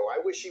crypto. I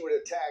wish she would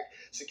attack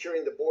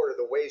securing the border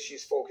the way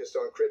she's focused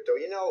on crypto.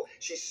 You know,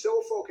 she's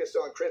so focused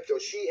on crypto.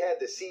 She had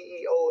the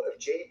CEO of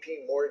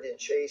JP Morgan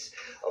Chase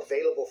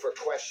available for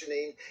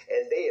questioning,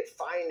 and they had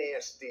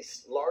financed the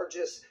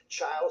largest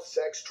child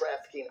sex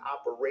trafficking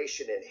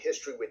operation in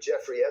history with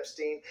Jeffrey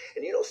Epstein.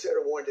 And you know,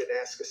 Senator Warren didn't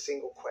ask a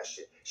single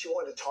question. She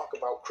wanted to talk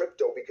about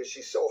crypto because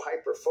she's so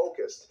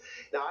hyper-focused.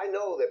 Now, I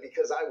know that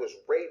because I was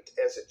raped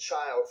as a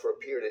child for a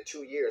period of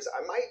 2 years,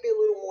 I might be a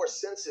little more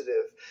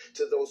sensitive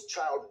to those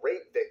child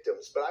rape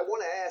victims. But I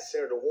want to ask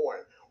Senator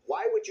Warren,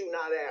 why would you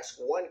not ask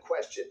one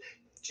question?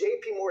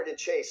 JP Morgan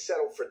Chase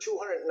settled for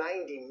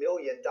 $290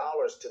 million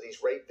to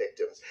these rape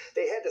victims.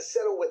 They had to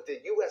settle with the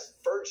U.S.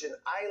 Virgin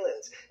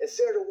Islands. And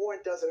Senator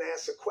Warren doesn't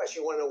ask a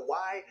question. You want to know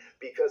why?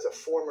 Because a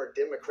former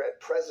Democrat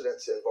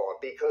president's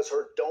involved, because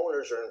her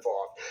donors are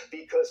involved,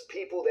 because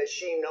people that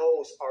she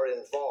knows are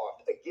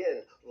involved.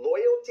 Again,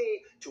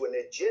 loyalty to an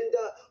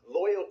agenda,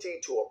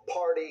 loyalty to a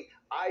party.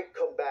 I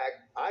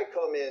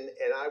come in,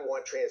 and I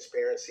want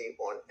transparency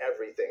on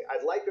everything.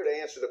 I'd like her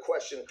to answer the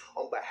question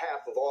on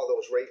behalf of all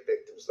those rape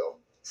victims, though.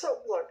 So,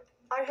 look,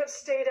 I have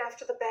stayed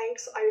after the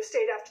banks. I have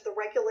stayed after the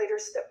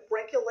regulators that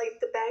regulate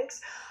the banks.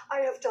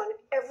 I have done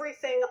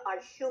everything I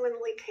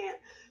humanly can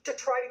to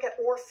try to get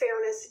more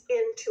fairness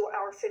into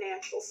our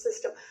financial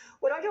system.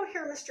 What I don't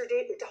hear Mr.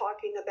 Deaton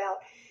talking about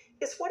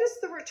is what is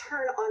the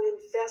return on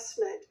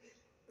investment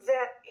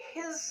that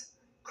his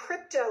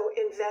crypto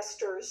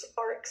investors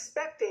are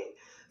expecting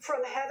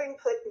from having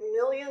put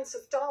millions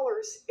of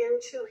dollars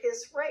into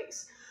his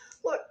race.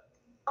 Look,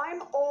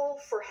 I'm all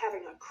for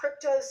having a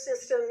crypto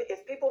system.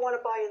 If people want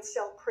to buy and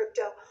sell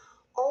crypto,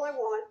 all I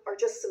want are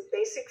just some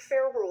basic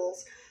fair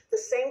rules the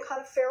same kind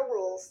of fair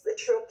rules that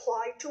should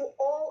apply to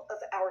all of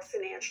our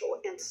financial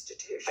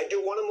institutions. I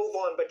do want to move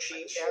on, but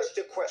she asked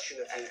a question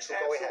of you, so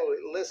go ahead.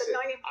 Absolutely. Listen,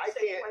 I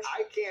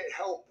can't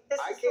help it.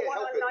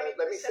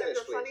 Let me finish,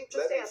 please.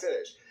 Let me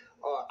finish.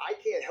 I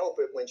can't help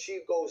it when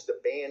she goes to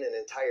ban an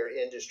entire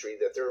industry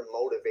that they're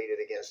motivated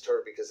against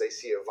her because they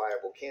see a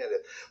viable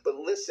candidate. But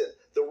listen,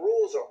 the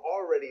rules are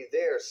already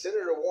there.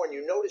 Senator Warren,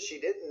 you notice she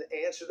didn't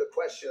answer the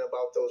question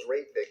about those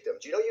rape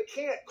victims. You know, you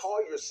can't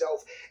call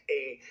yourself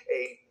a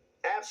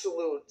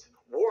absolute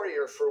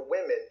warrior for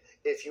women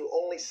if you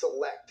only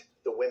select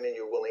the women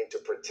you're willing to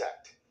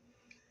protect.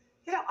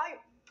 You know, I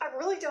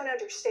really don't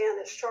understand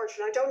this charge,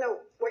 and I don't know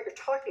what you're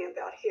talking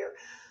about here.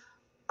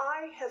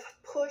 I have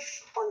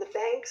pushed on the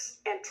banks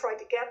and tried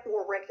to get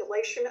more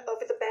regulation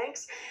over the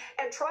banks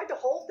and tried to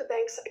hold the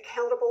banks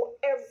accountable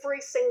every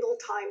single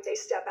time they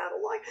step out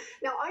of line.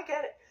 Now, I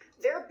get it.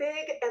 They're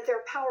big and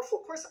they're powerful.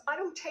 Of course, I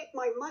don't take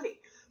my money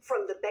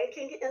from the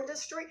banking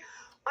industry.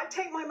 I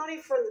take my money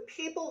from the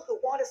people who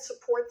want to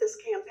support this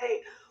campaign.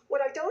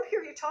 What I don't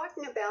hear you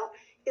talking about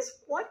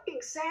is what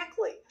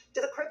exactly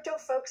do the crypto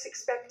folks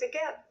expect to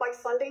get by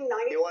funding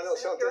 90% You want to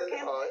know of your something?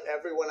 campaign?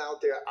 Everyone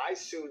out there, I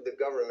sued the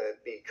government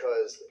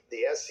because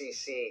the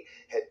SEC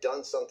had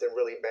done something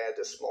really bad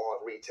to small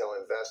retail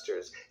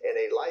investors, and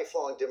a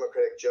lifelong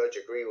Democratic judge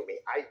agreed with me.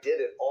 I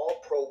did it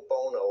all pro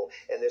bono,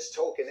 and this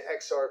token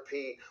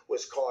XRP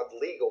was called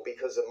legal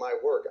because of my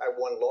work. I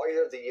won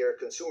Lawyer of the Year,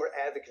 Consumer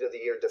Advocate of the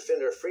Year,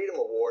 Defender of Freedom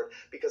Award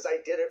because I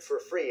did it for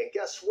free. And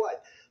guess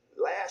what?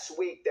 Last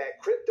week,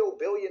 that crypto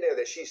billionaire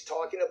that she's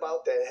talking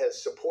about that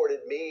has supported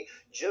me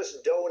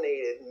just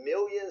donated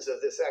millions of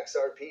this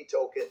XRP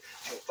token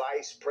to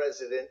Vice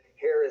President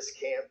Harris'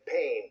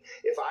 campaign.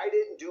 If I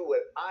didn't do what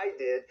I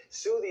did,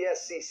 sue the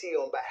SEC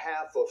on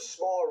behalf of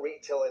small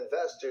retail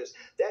investors,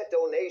 that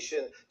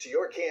donation to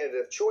your candidate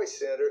of choice,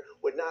 Senator,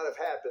 would not have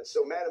happened.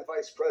 So, Madam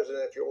Vice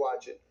President, if you're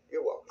watching,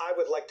 you're welcome. I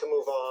would like to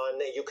move on.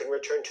 You can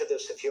return to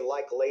this if you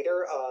like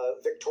later.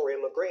 Victoria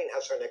McGreen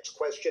has our next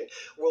question.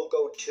 We'll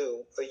go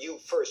to you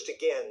first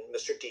again,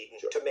 Mr. Deaton,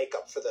 to make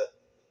up for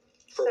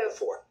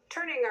before.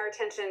 Turning our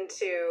attention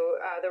to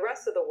the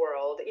rest of the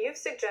world, you've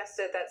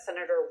suggested that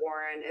Senator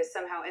Warren is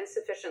somehow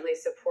insufficiently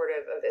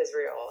supportive of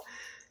Israel.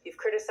 You've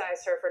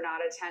criticized her for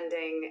not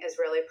attending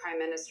Israeli Prime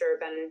Minister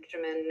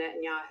Benjamin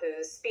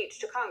Netanyahu's speech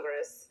to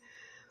Congress.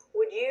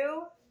 Would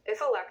you,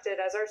 if elected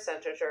as our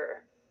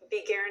senator, be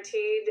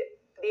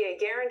a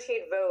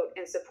guaranteed vote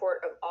in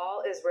support of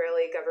all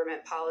Israeli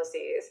government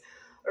policies?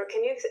 Or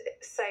can you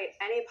cite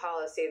any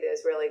policy the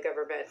Israeli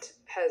government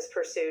has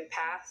pursued,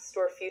 past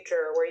or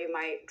future, where you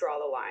might draw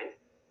the line?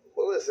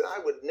 Well, listen, I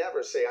would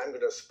never say I'm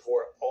going to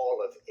support all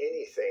of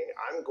anything.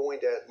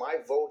 My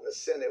vote in the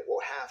Senate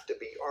will have to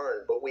be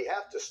earned. But we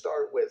have to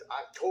start with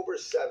October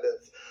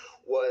 7th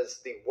was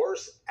the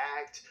worst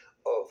act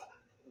of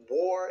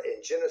war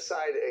and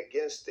genocide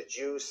against the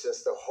Jews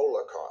since the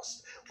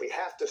Holocaust. We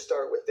have to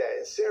start with that.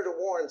 And Senator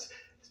Warren's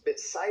been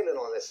silent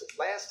on this.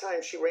 Last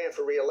time she ran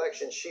for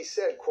re-election, she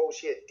said, quote,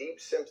 she had deep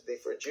sympathy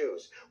for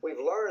Jews. We've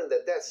learned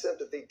that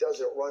sympathy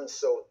doesn't run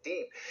so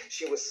deep.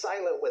 She was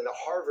silent when the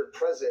Harvard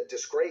president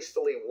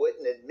disgracefully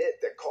wouldn't admit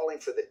that calling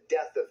for the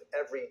death of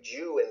every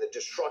Jew and the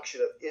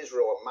destruction of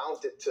Israel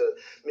amounted to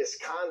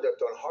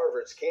misconduct on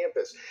Harvard's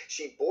campus.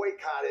 She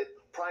boycotted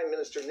Prime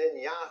Minister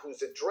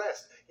Netanyahu's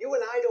address. You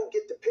and I don't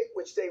get to pick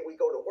which day we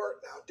go to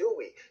work now, do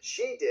we?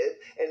 She did.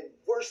 And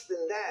worse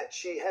than that,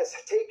 she has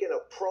taken a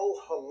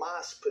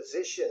pro-Hamas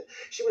position.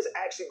 She was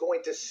actually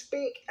going to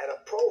speak at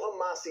a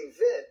pro-Hamas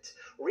event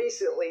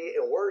recently,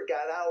 and word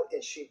got out,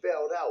 and she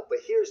bailed out. But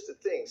here's the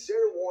thing.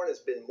 Senator Warren has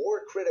been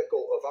more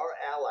critical of our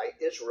ally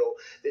Israel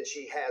than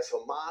she has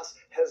Hamas,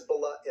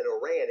 Hezbollah, and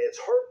Iran. It's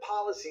her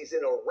policies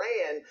in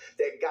Iran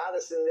that got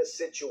us in this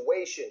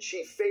situation.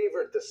 She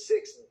favored the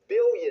 $6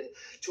 billion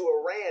to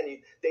Iran.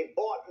 They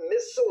bought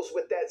missiles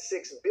with that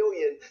 $6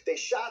 billion. They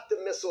shot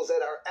the missiles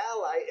at our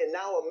ally, and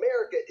now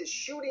America is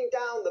shooting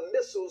down the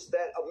missiles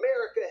that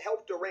America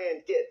helped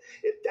Iran get.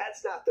 If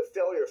that's not the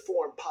failure of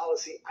foreign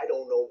policy, I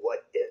don't know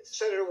what is.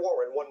 Senator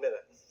Warren, 1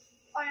 minute.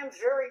 I am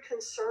very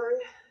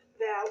concerned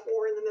that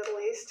war in the Middle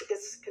East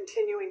is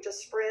continuing to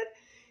spread.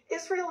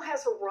 Israel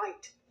has a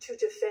right to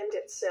defend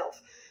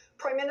itself.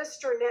 Prime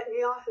Minister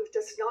Netanyahu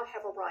does not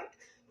have a right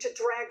to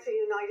drag the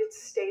United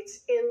States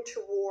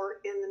into war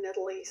in the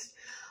Middle East.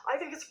 I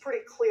think it's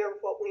pretty clear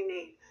what we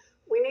need.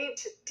 We need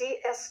to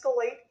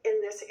de-escalate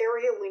in this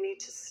area. We need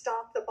to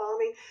stop the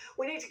bombing.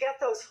 We need to get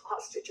those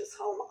hostages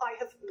home. I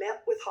have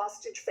met with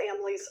hostage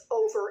families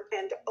over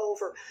and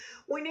over.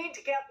 We need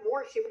to get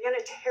more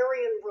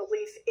humanitarian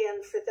relief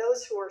in for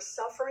those who are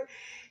suffering.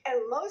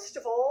 And most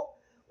of all,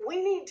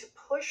 we need to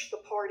push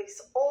the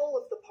parties, all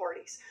of the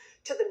parties,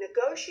 to the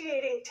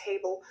negotiating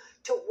table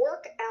to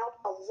work out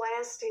a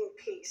lasting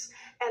peace.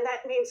 And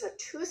that means a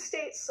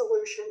two-state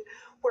solution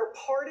where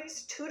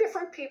parties, two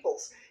different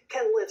peoples,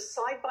 can live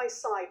side by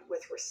side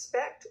with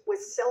respect,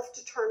 with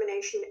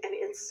self-determination, and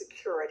in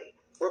security.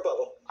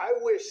 Rebuttal. I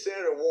wish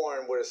Senator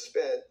Warren would have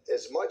spent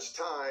as much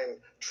time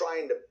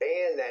trying to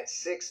ban that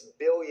 $6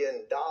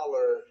 billion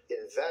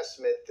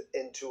investment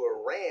into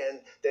Iran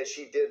that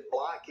she did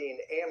blocking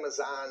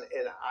Amazon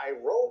and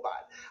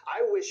iRobot.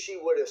 I wish she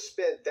would have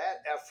spent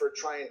that effort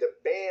trying to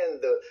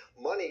ban the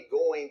money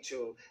going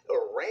to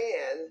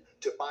Iran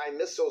to buy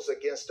missiles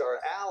against our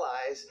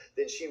allies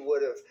than she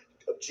would have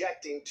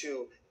objecting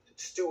to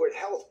Stewart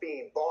Health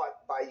being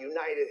bought by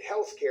United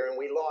Healthcare, and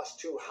we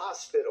lost 2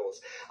 hospitals.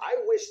 I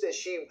wish that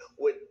she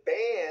would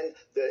ban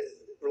the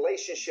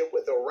relationship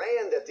with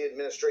Iran that the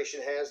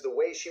administration has the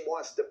way she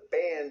wants to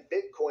ban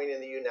Bitcoin in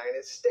the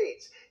United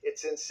States.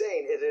 It's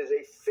insane. It is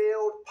a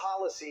failed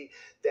policy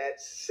that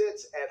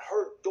sits at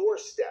her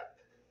doorstep.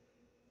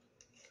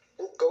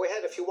 Go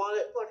ahead if you want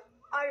it. Look,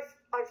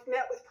 I've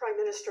met with Prime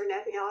Minister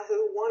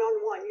Netanyahu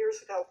one-on-one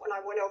years ago when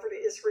I went over to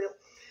Israel.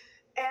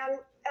 And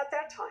at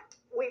that time,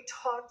 we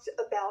talked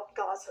about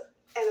Gaza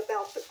and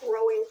about the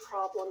growing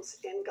problems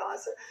in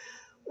Gaza.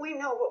 We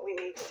know what we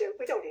need to do.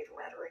 We don't need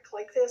rhetoric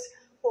like this.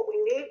 What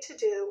we need to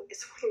do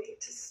is we need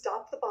to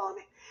stop the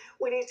bombing.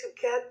 We need to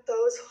get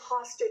those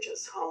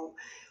hostages home.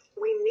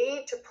 We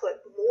need to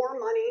put more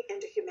money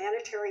into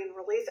humanitarian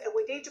relief, and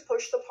we need to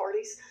push the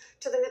parties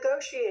to the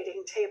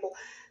negotiating table.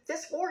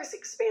 This war is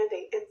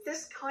expanding, and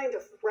this kind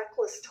of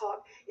reckless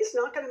talk is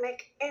not going to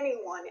make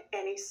anyone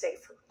any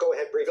safer. Go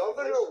ahead, briefly.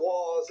 Governor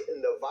Walz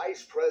in the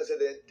vice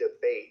president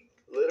debate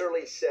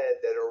literally said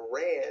that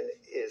Iran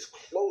is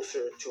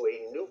closer to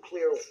a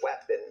nuclear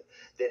weapon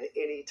than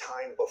any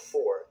time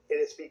before. And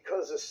it's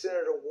because of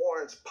Senator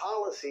Warren's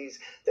policies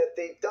that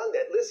they've done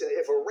that. Listen,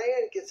 if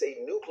Iran gets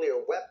a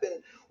nuclear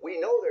weapon, we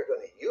know they're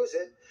going to use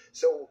it.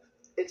 So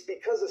it's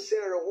because of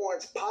Senator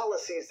Warren's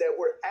policies that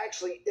we're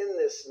actually in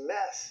this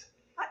mess.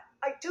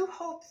 I do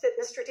hope that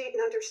Mr.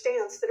 Deaton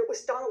understands that it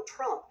was Donald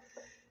Trump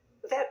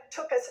that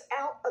took us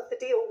out of the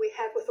deal we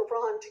had with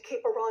Iran to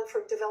keep Iran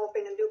from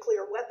developing a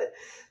nuclear weapon.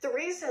 The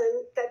reason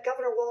that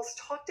Governor Walz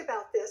talked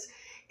about this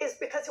is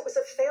because it was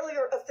a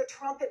failure of the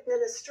Trump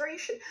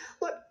administration.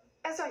 Look,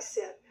 as I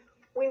said,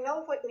 we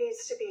know what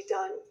needs to be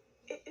done.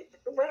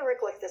 Rhetoric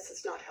like this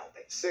is not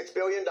helping. $6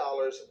 billion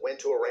went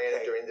to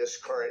Iran during this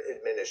current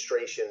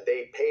administration.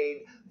 They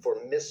paid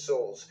for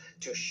missiles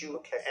to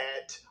shoot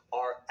at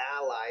our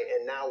ally,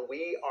 and now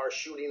we are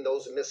shooting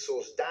those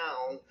missiles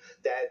down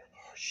that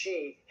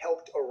she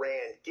helped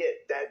Iran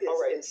get. That is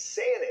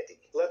insanity.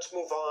 Let's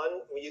move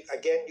on. You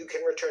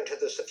can return to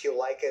this if you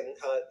like. And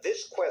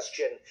this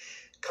question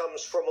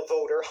comes from a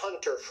voter,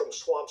 Hunter from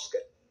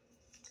Swampscott.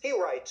 He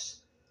writes,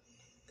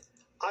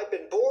 I've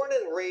been born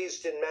and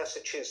raised in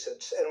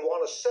Massachusetts and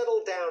want to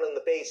settle down in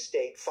the Bay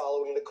State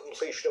following the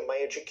completion of my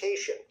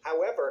education.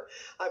 However,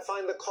 I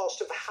find the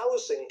cost of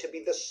housing to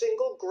be the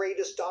single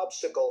greatest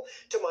obstacle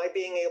to my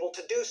being able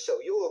to do so.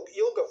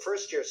 You'll go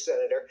first here,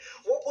 Senator.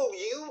 What will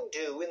you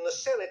do in the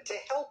Senate to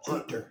help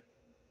Hunter?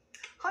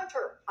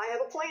 Hunter, I have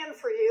a plan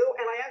for you,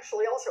 and I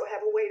actually also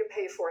have a way to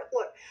pay for it.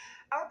 Look,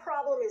 our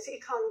problem is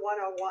Econ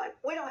 101.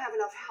 We don't have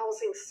enough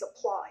housing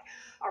supply.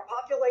 Our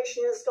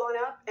population has gone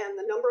up, and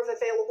the number of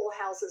available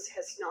houses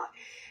has not.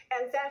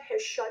 And that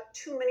has shut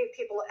too many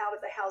people out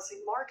of the housing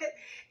market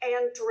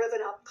and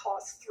driven up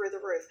costs through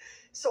the roof.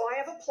 So I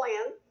have a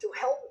plan to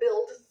help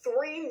build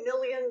 3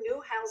 million new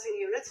housing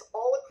units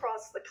all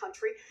across the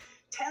country,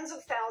 tens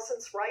of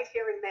thousands right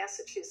here in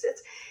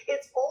Massachusetts.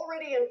 It's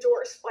already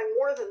endorsed by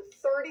more than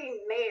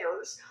 30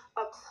 mayors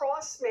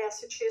across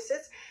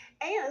Massachusetts,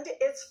 and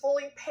it's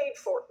fully paid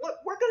for. Look,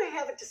 we're going to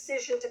have a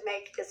decision to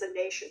make as a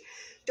nation.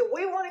 Do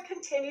we want to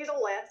continue to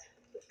let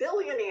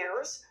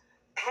billionaires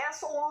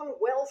pass along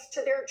wealth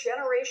to their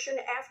generation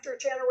after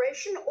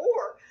generation,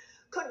 or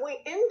could we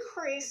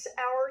increase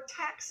our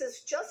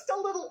taxes just a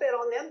little bit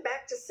on them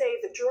back to, say,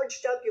 the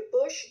George W.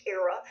 Bush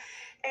era,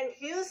 and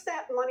use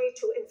that money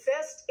to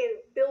invest in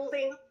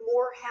building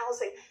more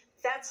housing?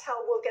 That's how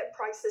we'll get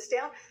prices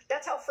down.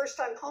 That's how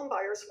first-time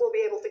homebuyers will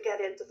be able to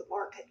get into the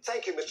market.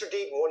 Thank you, Mr.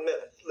 Deaton. 1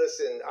 minute.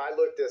 Listen, I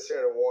looked at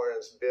Senator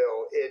Warren's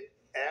bill. It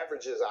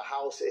averages a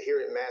house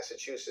here in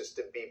Massachusetts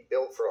to be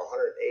built for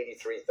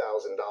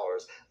 $183,000.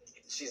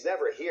 She's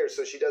never here,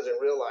 so she doesn't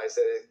realize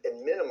that it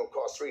at minimum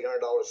costs $300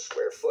 a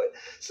square foot.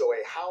 So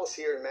a house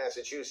here in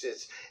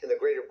Massachusetts in the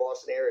greater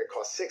Boston area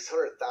costs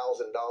 $600,000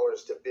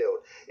 to build.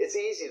 It's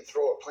easy to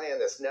throw a plan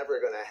that's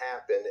never going to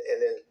happen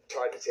and then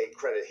try to take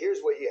credit.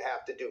 Here's what you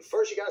have to do.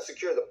 First, you got to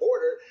secure the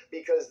border,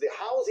 because the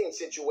housing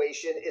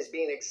situation is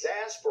being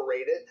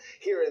exasperated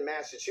here in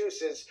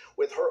Massachusetts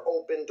with her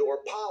open door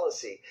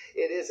policy.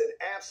 It is an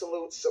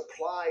absolute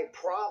supply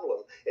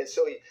problem. And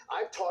so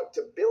I've talked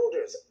to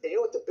builders, and you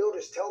know what the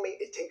builders tell me?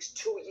 It takes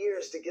 2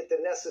 years to get the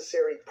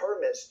necessary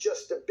permits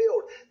just to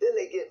build. Then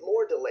they get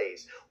more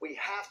delays. We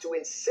have to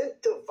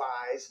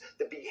incentivize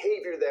the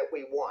behavior that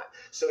we want.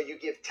 So you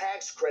give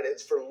tax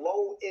credits for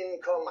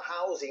low-income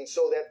housing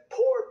so that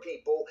poor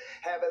people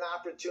have an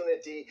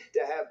opportunity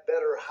to have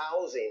better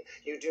housing.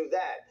 You do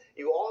that.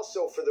 You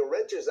also, for the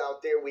renters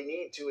out there, we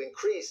need to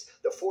increase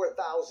the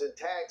 $4,000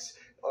 tax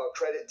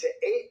credit to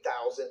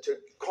 $8,000 to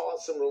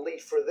cause some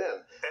relief for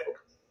them.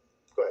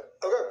 Go ahead.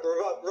 Okay,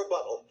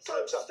 rebuttal. So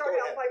Time's up. start Go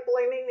out ahead. by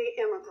blaming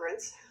the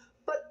immigrants.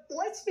 But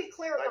let's be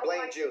clear I about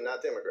blamed you,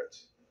 not the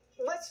immigrants.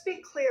 Let's be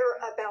clear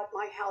about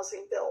my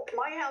housing bill.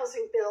 My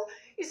housing bill,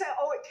 you say,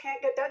 oh, it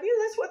can't get done. You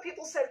know, that's what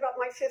people said about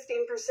my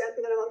 15%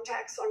 minimum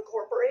tax on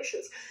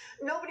corporations.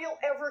 Nobody will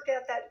ever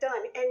get that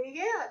done. And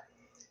yet,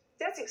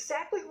 that's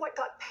exactly what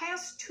got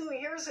passed 2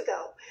 years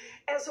ago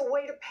as a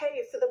way to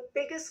pay for the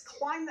biggest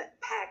climate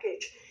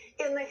package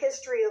in the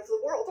history of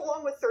the world,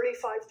 along with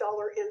 $35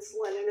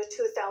 insulin and a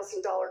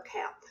 $2,000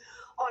 cap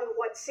on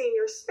what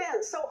seniors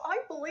spend. So I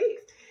believe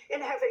in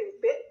having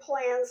big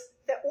plans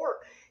that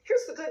work.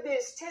 Here's the good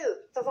news, too.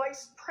 The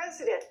vice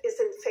president is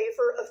in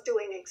favor of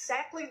doing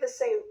exactly the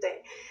same thing,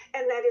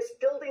 and that is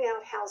building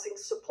out housing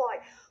supply.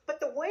 But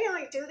the way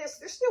I do this,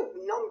 there's no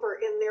number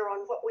in there on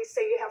what we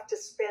say you have to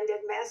spend in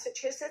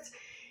Massachusetts.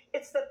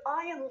 It's that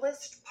I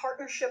enlist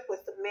partnership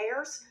with the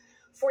mayors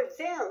for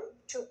them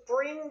to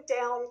bring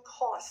down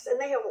costs. And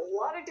they have a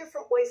lot of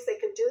different ways they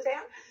can do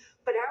that.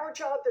 But our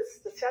job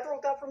as the federal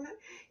government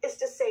is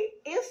to say,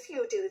 if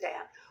you do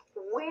that,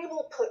 we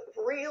will put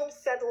real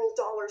federal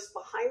dollars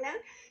behind that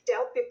to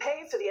help you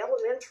pay for the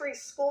elementary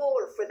school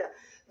or for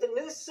the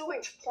new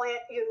sewage plant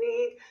you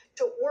need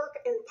to work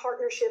in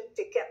partnership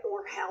to get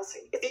more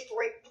housing. It's a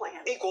great plan.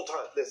 Equal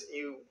time.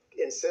 You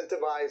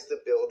incentivize the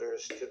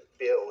builders to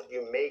build.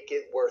 You make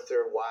it worth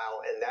their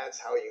while, and that's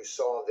how you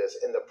solve this.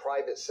 And the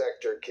private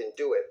sector can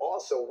do it.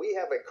 Also, we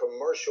have a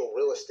commercial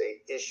real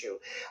estate issue.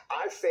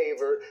 I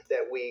favor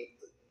that we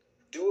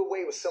do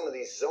away with some of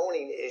these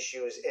zoning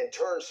issues and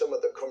turn some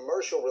of the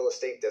commercial real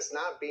estate that's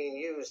not being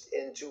used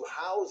into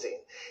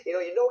housing.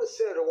 You notice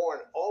Senator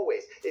Warren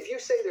always, if you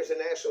say there's a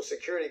national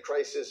security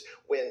crisis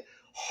when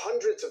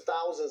hundreds of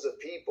thousands of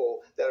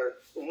people that are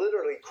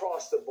literally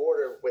cross the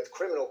border with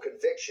criminal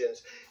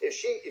convictions,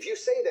 if you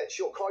say that,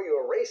 she'll call you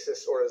a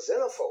racist or a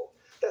xenophobe.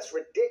 That's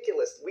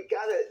ridiculous. We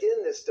got to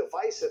end this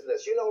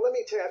divisiveness. Let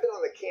me tell you, I've been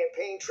on the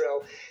campaign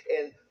trail,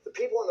 and the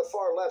people on the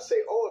far left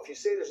say, oh, if you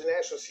say there's a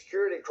national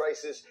security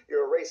crisis,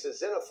 you're a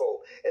racist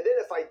xenophobe. And then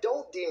if I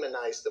don't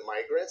demonize the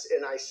migrants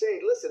and I say,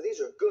 listen, these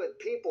are good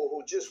people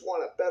who just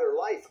want a better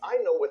life,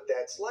 I know what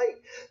that's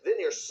like, then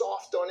you're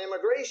soft on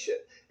immigration.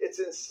 It's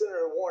in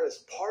Senator Warren as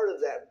part of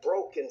that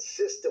broken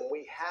system.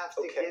 We have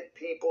to get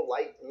people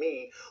like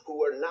me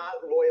who are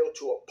not loyal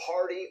to a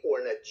party or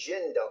an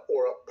agenda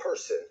or a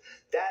person.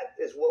 That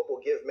is what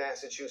will give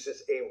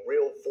Massachusetts a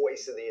real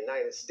voice in the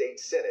United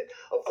States Senate,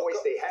 a voice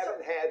they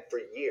haven't had for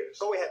years.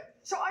 Go ahead.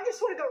 So I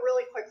just want to go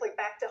really quickly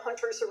back to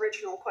Hunter's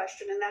original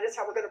question, and that is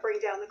how we're going to bring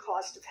down the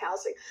cost of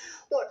housing.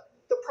 Look,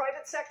 the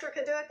private sector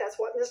can do it. That's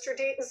what Mr.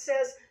 Deaton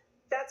says.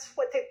 That's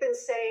what they've been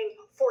saying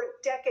for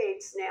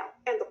decades now,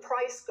 and the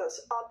price goes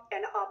up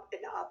and up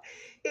and up.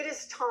 It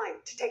is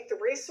time to take the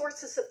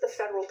resources of the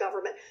federal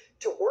government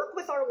to work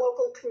with our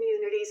local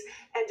communities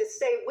and to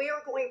say we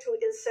are going to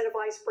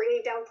incentivize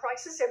bringing down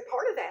prices, and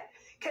part of that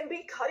can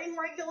be cutting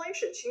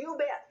regulations, you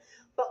bet.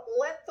 But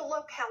let the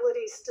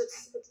localities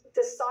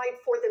decide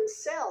for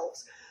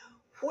themselves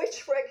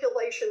which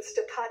regulations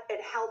to cut and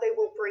how they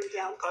will bring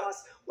down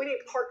costs. We need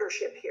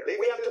partnership here.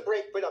 We have to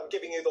break, but I'm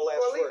giving you the last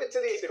Well, word. leave it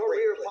to these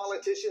career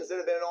politicians that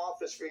have been in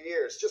office for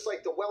years, just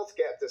like the wealth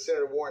gap that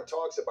Senator Warren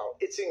talks about.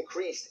 It's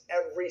increased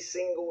every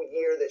single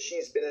year that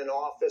she's been in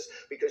office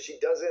because she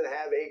doesn't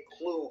have a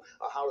clue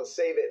of how to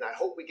save it. And I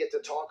hope we get to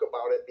talk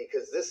about it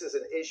because this is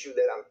an issue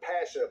that I'm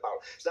passionate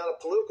about. It's not a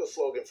political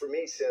slogan for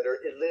me, Senator.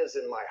 It lives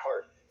in my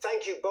heart.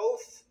 Thank you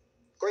both.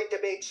 Great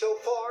debate so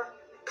far.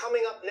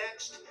 Coming up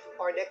next,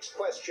 our next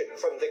question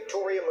from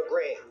Victoria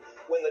McGrain.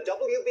 When the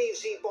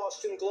WBZ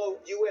Boston Globe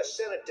U.S.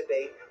 Senate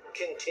debate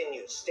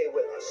continues. Stay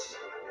with us.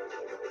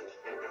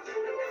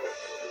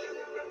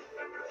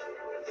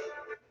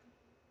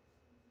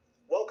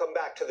 Welcome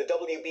back to the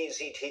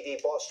WBZ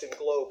TV Boston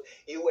Globe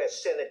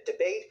U.S. Senate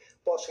debate.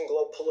 Boston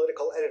Globe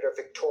political editor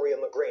Victoria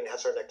McGrain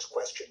has our next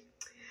question.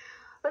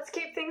 Let's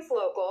keep things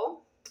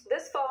local.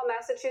 This fall,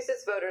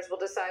 Massachusetts voters will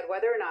decide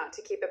whether or not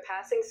to keep a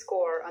passing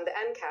score on the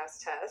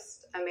MCAS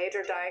test, a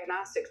major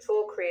diagnostic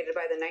tool created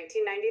by the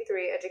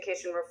 1993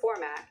 Education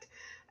Reform Act,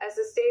 as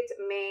the state's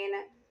main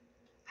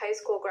high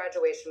school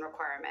graduation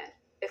requirement.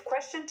 If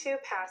question 2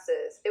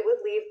 passes, it would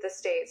leave the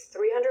state's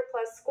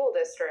 300-plus school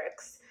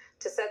districts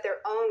to set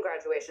their own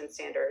graduation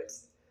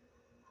standards.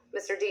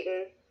 Mr.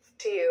 Deaton,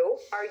 to you,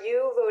 are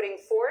you voting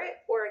for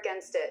it or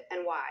against it,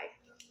 and why?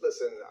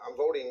 Listen, I'm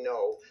voting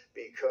no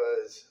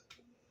because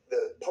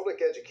the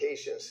public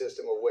education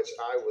system of which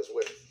I was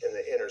with in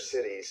the inner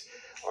cities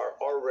are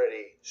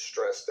already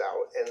stressed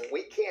out, and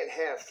we can't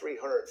have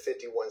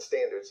 351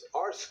 standards.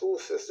 Our school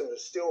system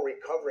is still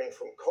recovering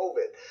from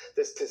COVID.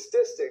 The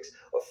statistics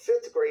of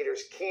 5th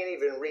graders can't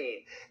even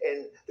read,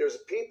 and there's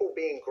people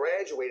being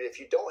graduated. If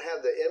you don't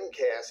have the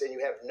MCAS and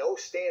you have no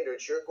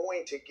standards, you're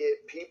going to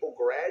get people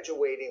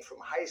graduating from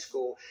high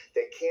school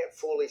that can't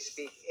fully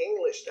speak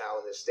English now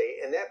in the state,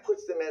 and that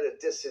puts them at a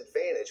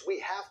disadvantage. We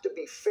have to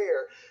be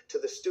fair to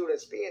the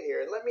students being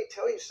here, and let me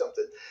tell you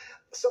something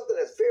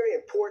that's very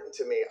important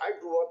to me. I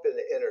grew up in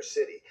the inner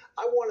city.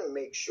 I want to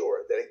make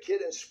sure that a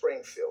kid in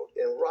Springfield,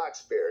 in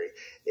Roxbury,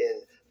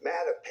 in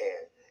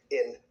Mattapan,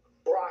 in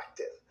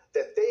Brockton,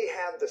 that they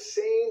have the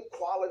same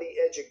quality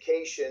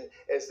education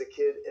as the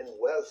kid in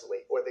Wellesley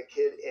or the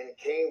kid in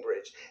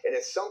Cambridge. And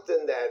it's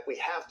something that we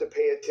have to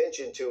pay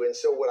attention to. And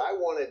so what I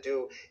want to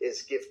do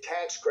is give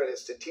tax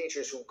credits to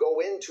teachers who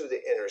go into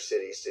the inner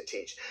cities to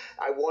teach.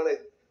 I want to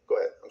go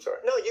ahead. I'm sorry.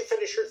 No, you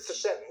finish your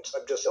sentence.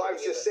 I'm just. So I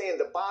was just saying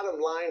the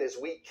bottom line is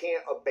we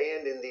can't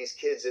abandon these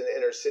kids in the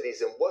inner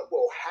cities. And what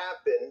will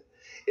happen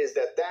is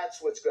that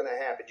that's what's going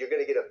to happen. You're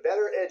going to get a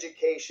better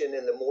education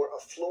in the more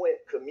affluent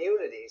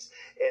communities.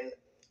 And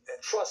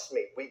trust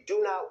me, we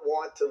do not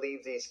want to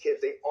leave these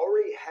kids. They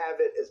already have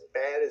it as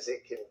bad as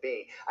it can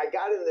be. I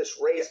got in this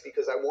race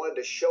because I wanted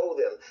to show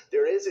them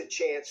there is a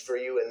chance for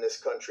you in this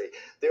country.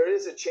 There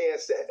is a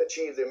chance to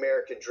achieve the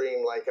American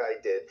dream like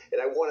I did.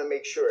 And I want to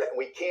make sure. And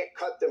we can't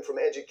cut them from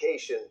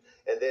education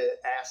and then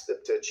ask them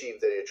to achieve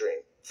their dream.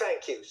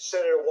 Thank you.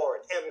 Senator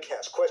Warren,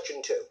 MCAS,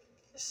 question 2.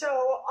 So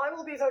I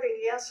will be voting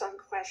yes on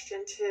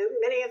question 2.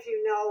 Many of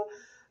you know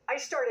I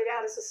started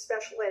out as a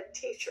special ed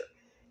teacher.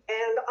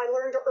 And I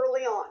learned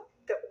early on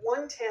that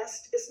one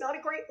test is not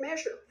a great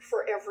measure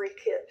for every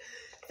kid,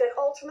 that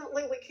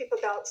ultimately we keep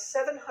about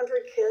 700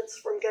 kids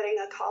from getting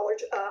a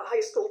high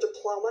school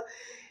diploma,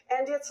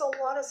 and it's a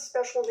lot of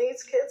special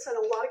needs kids and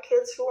a lot of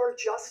kids who are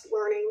just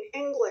learning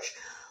English.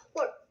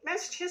 Look,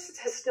 Massachusetts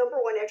has the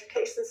 #1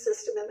 education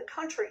system in the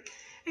country,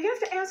 and you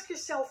have to ask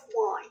yourself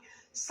why.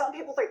 Some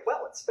people think,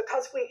 well, it's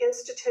because we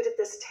instituted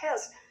this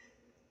test.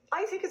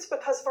 I think it's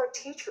because of our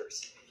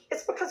teachers.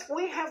 It's because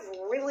we have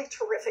really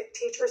terrific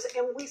teachers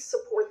and we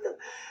support them.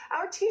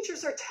 Our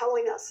teachers are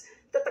telling us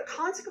that the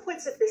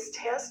consequence of this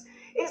test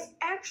is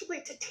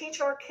actually to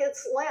teach our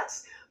kids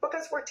less,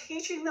 because we're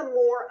teaching them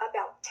more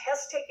about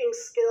test-taking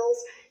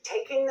skills,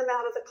 taking them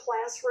out of the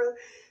classroom.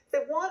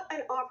 They want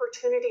an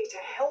opportunity to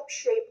help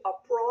shape a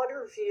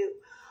broader view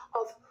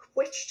of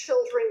which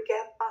children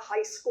get a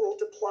high school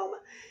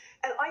diploma.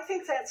 And I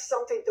think that's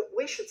something that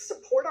we should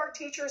support our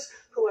teachers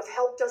who have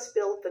helped us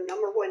build the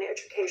 #1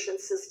 education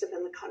system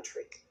in the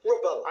country.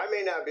 Rebuttal. I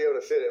may not be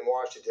able to fit in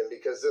Washington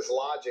because this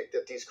logic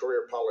that these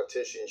career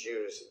politicians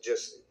use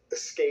just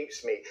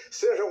escapes me.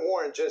 Senator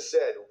Warren just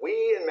said,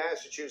 we in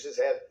Massachusetts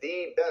have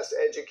the best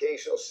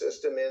educational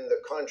system in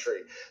the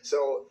country.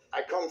 So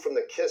I come from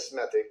the KISS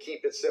method,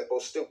 keep it simple,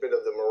 stupid,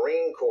 of the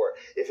Marine Corps.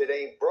 If it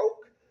ain't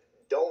broke,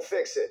 don't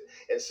fix it.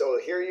 And so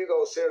here you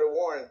go, Senator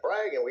Warren,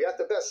 bragging, we got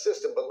the best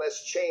system, but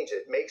let's change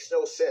it. Makes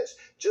no sense.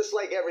 Just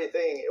like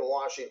everything in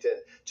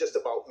Washington just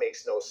about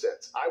makes no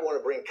sense. I want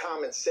to bring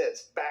common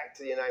sense back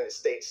to the United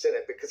States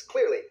Senate because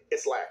clearly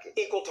it's lacking.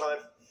 Equal time.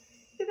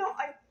 You know,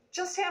 I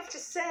just have to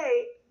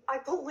say, I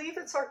believe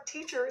it's our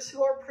teachers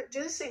who are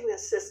producing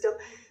this system.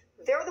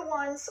 They're the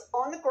ones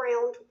on the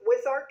ground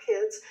with our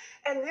kids,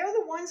 and they're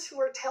the ones who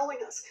are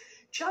telling us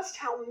just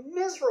how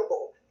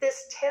miserable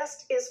this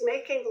test is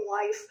making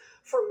life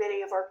for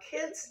many of our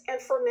kids and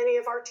for many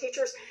of our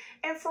teachers.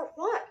 And for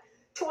what?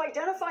 To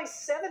identify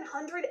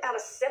 700 out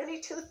of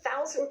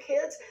 72,000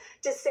 kids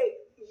to say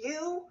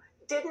you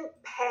didn't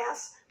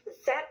pass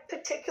that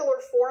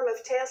particular form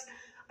of test.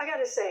 I got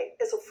to say,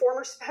 as a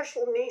former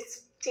special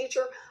needs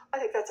teacher, I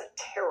think that's a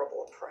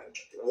terrible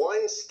approach.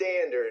 One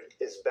standard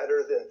is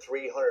better than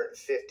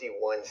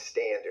 351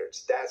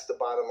 standards. That's the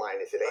bottom line.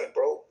 If it ain't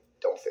broke,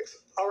 don't fix it.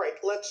 All right,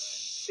 let's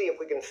see if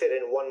we can fit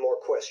in one more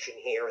question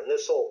here, and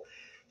this will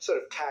sort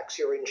of tax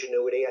your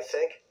ingenuity, I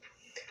think.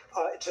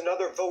 It's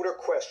another voter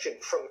question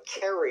from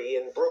Kerry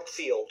in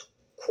Brookfield.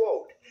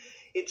 Quote,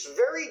 it's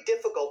very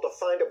difficult to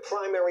find a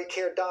primary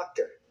care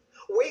doctor.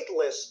 Wait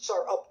lists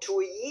are up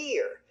to a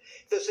year.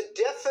 There's a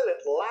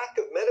definite lack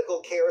of medical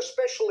care,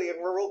 especially in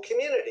rural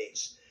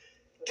communities.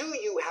 Do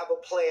you have a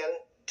plan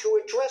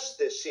to address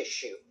this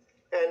issue?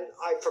 And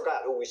I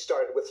forgot who we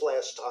started with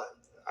last time.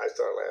 I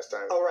started last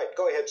time. All right,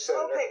 go ahead,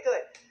 Senator. Okay,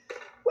 good.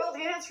 Well,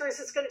 the answer is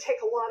it's going to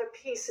take a lot of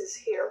pieces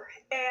here.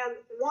 And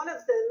one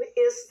of them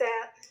is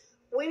that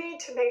we need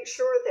to make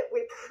sure that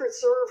we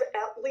preserve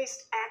at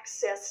least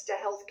access to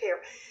health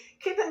care.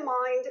 Keep in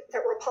mind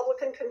that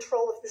Republican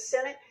control of the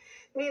Senate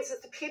means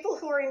that the people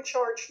who are in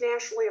charge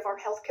nationally of our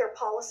health care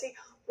policy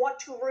want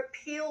to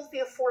repeal the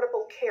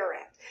Affordable Care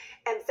Act.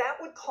 And that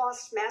would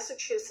cost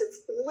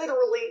Massachusetts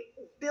literally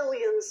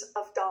billions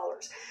of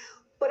dollars.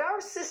 But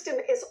our system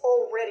is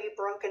already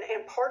broken,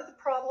 and part of the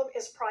problem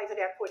is private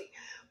equity.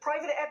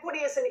 Private equity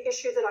is an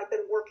issue that I've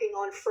been working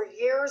on for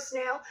years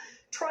now,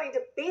 trying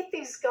to beat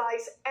these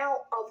guys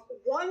out of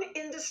one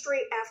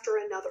industry after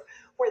another,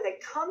 where they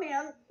come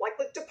in, like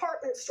with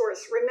department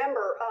stores.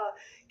 Remember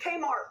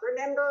Kmart,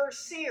 remember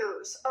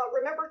Sears,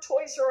 remember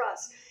Toys R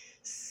Us.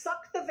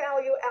 Suck the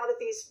value out of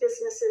these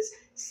businesses,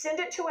 send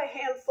it to a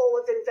handful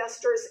of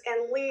investors,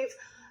 and leave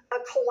a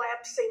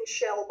collapsing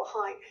shell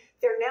behind.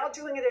 They're now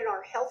doing it in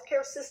our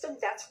healthcare system.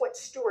 That's what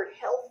Steward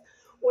Health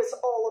was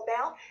all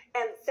about.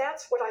 And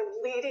that's what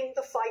I'm leading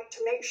the fight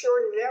to make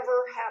sure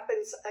never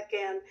happens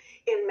again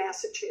in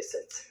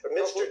Massachusetts.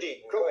 Mr.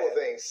 Deaton, couple of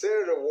things.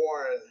 Senator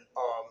Warren,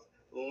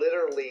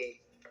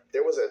 literally,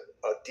 there was a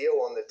a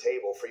deal on the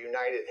table for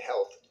United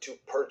Health to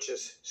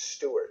purchase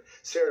Stewart.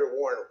 Senator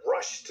Warren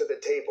rushed to the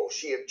table.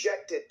 She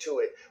objected to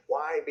it.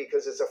 Why?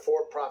 Because it's a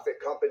for-profit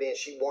company and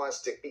she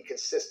wants to be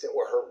consistent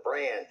with her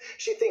brand.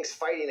 She thinks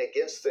fighting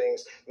against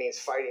things means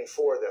fighting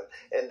for them,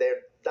 and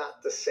they're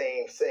not the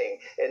same thing.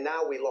 And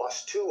now we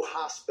lost 2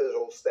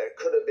 hospitals that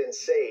could have been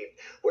saved.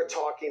 We're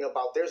talking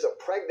about there's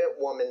a pregnant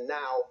woman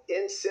now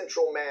in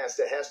Central Mass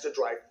that has to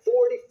drive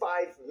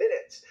 45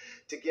 minutes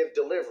to give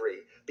delivery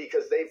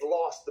because they've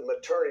lost the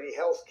maternity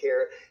health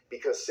care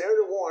because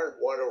Senator Warren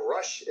wanted to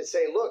rush and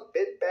say, look,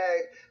 big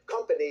bag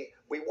company,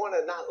 we want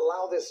to not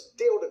allow this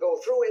deal to go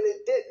through, and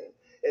it didn't.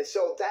 And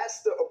so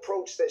that's the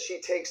approach that she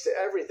takes to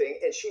everything.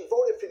 And she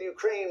voted for the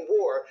Ukraine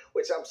war,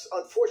 which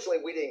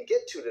unfortunately we didn't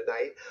get to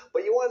tonight.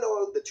 But you want to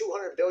know the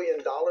 $200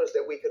 billion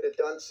that we could have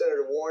done,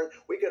 Senator Warren?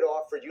 We could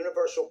offer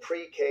universal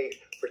pre-K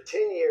for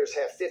 10 years,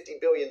 have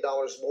 $50 billion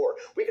more.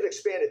 We could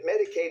expand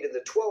Medicaid in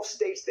the 12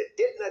 states that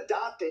didn't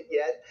adopt it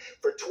yet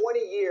for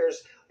 20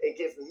 years and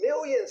give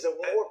millions of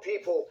more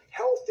people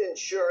health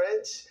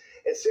insurance.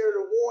 And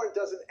Senator Warren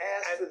doesn't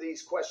ask for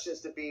these questions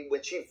to be,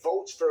 when she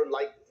votes for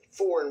like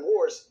foreign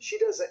wars, she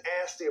doesn't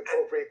ask the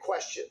appropriate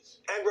questions.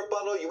 And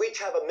rebuttal, you each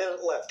have a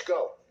minute left.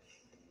 Go.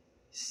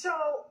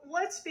 So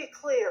let's be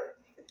clear.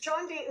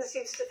 John Deaton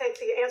seems to think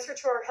the answer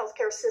to our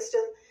healthcare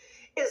system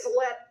is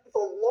let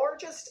the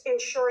largest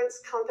insurance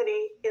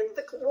company in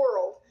the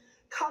world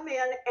come in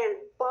and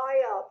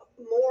buy up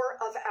more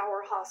of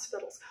our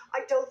hospitals.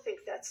 I don't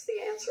think that's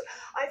the answer.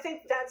 I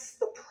think that's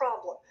the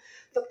problem.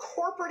 The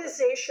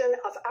corporatization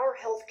of our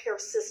healthcare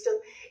system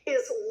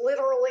is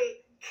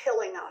literally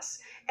killing us,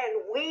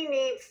 and we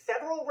need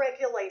federal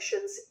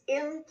regulations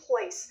in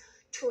place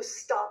to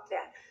stop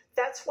that.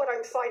 That's what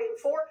I'm fighting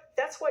for.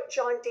 That's what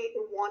John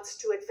Deaton wants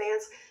to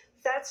advance.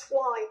 That's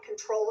why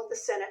control of the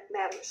Senate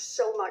matters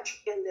so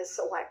much in this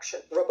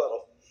election.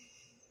 Rebuttal.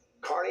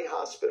 Kearney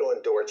Hospital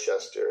in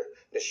Dorchester,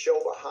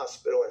 Neshoba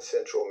Hospital in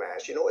Central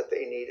Mass. You know what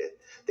they needed?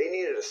 They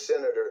needed a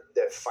senator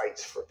that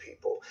fights for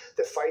people,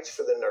 that fights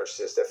for the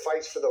nurses, that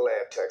fights for the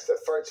lab techs, that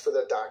fights for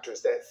the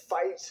doctors, that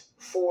fights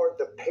for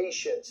the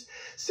patients.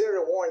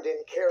 Senator Warren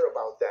didn't care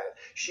about that.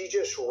 She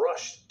just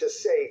rushed to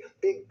say,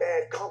 big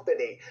bad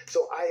company.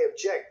 So I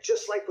object.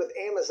 Just like with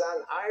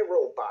Amazon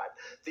iRobot,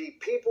 the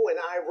people in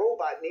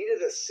iRobot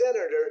needed a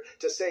senator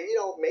to say, you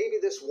know, maybe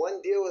this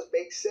one deal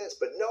makes sense,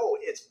 but no,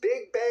 it's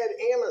big bad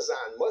Amazon.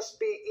 Must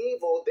be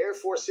evil.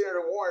 Therefore,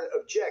 Senator Warren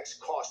objects.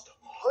 Cost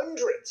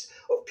hundreds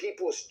of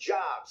people's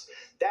jobs.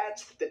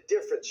 That's the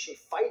difference. She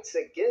fights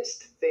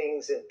against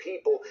things and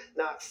people,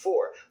 not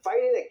for.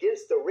 Fighting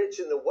against the rich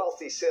and the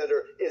wealthy,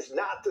 Senator, is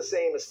not the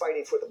same as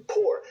fighting for the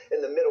poor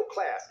and the middle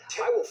class.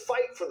 I will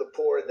fight for the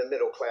poor and the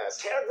middle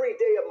class every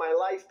day of my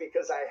life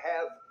because I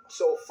have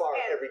so far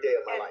every day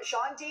of my life.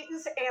 John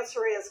Deaton's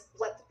answer is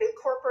let the big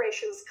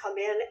corporations come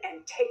in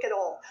and take it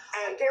all.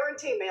 And I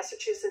guarantee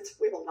Massachusetts,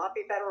 we will not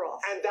be better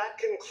off. And that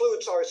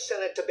concludes our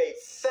Senate debate.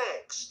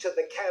 Thanks to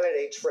the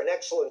candidates for an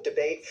excellent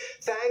debate.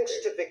 Thanks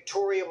to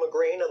Victoria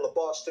McGrane on the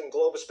Boston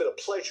Globe. It's been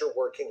a pleasure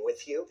working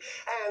with you.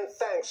 And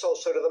thanks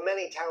also to the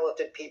many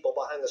talented people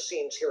behind the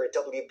scenes here at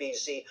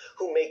WBZ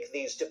who make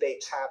these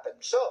debates happen.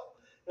 So,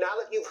 now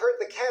that you've heard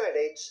the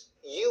candidates,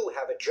 you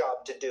have a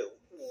job to do.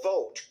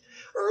 Vote.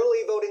 Early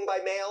voting by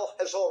mail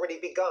has already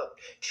begun.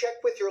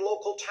 Check with your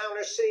local town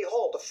or city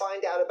hall to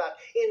find out about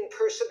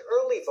in-person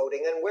early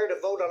voting and where to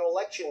vote on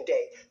Election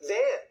Day.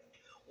 Then,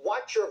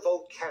 watch your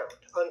vote count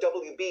on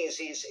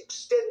WBZ's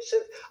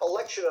extensive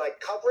election night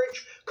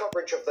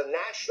coverage of the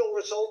national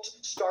results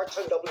starts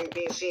on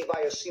WBZ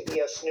via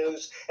CBS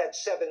News at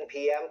 7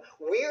 p.m.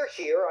 We're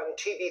here on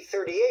TV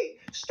 38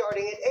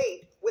 starting at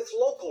 8 with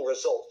local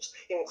results,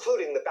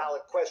 including the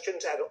ballot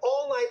questions, and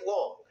all night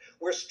long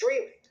we're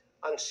streaming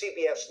on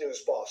CBS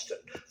News Boston.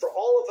 For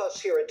all of us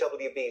here at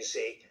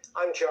WBZ,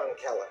 I'm John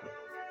Keller.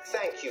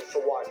 Thank you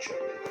for watching.